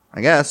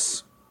 I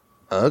guess.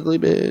 Ugly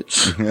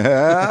bitch.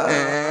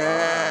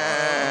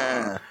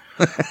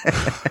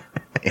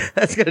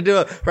 That's going to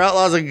do it for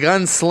Outlaws and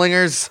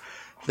Gunslingers.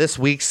 This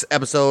week's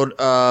episode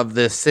of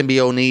the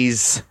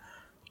Symbionese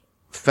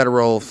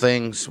federal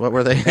things. What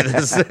were they?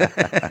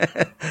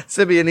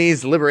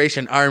 Symbionese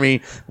Liberation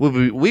Army.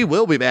 We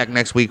will be back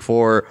next week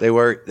for... They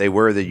were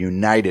the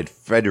United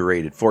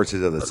Federated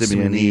Forces of the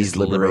Symbionese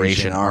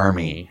Liberation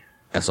Army.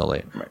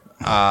 SLA. Right.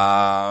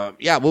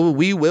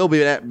 We will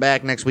be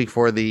back next week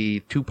for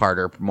the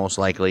 2-parter, most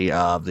likely,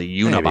 of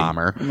the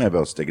Unabomber. Maybe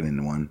I'll stick it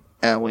into one.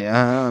 I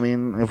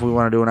mean, if we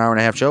want to do an hour and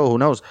a half show, who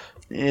knows?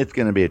 It's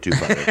going to be a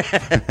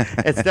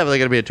 2-parter. It's definitely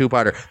going to be a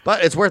 2-parter,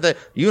 but it's worth it.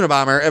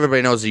 Unabomber,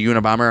 everybody knows the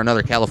Unabomber,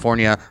 another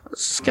California.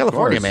 It's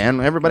California,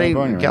 man. Everybody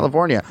in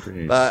California.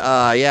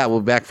 But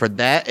we'll be back for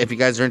that. If you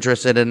guys are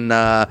interested in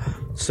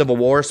Civil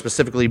War,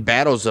 specifically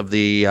battles of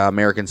the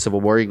American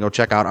Civil War, you can go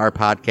check out our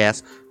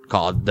podcast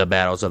called The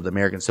Battles of the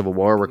American Civil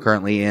War. We're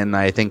currently in,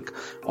 I think,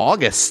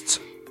 August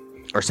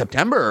or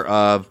September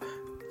of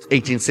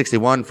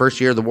 1861,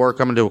 first year of the war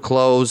coming to a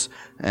close,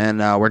 and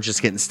we're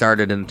just getting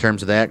started in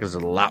terms of that because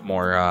there's a lot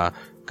more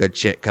good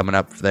shit coming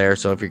up there.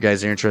 So if you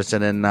guys are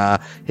interested in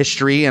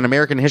history and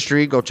American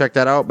history, go check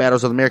that out.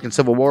 Battles of the American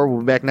Civil War.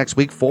 We'll be back next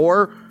week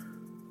for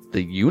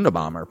the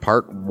Unabomber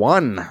Part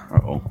 1.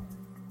 Uh-oh.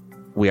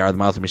 We are the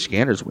Mouth of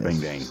Michiganders with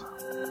Bang, bang.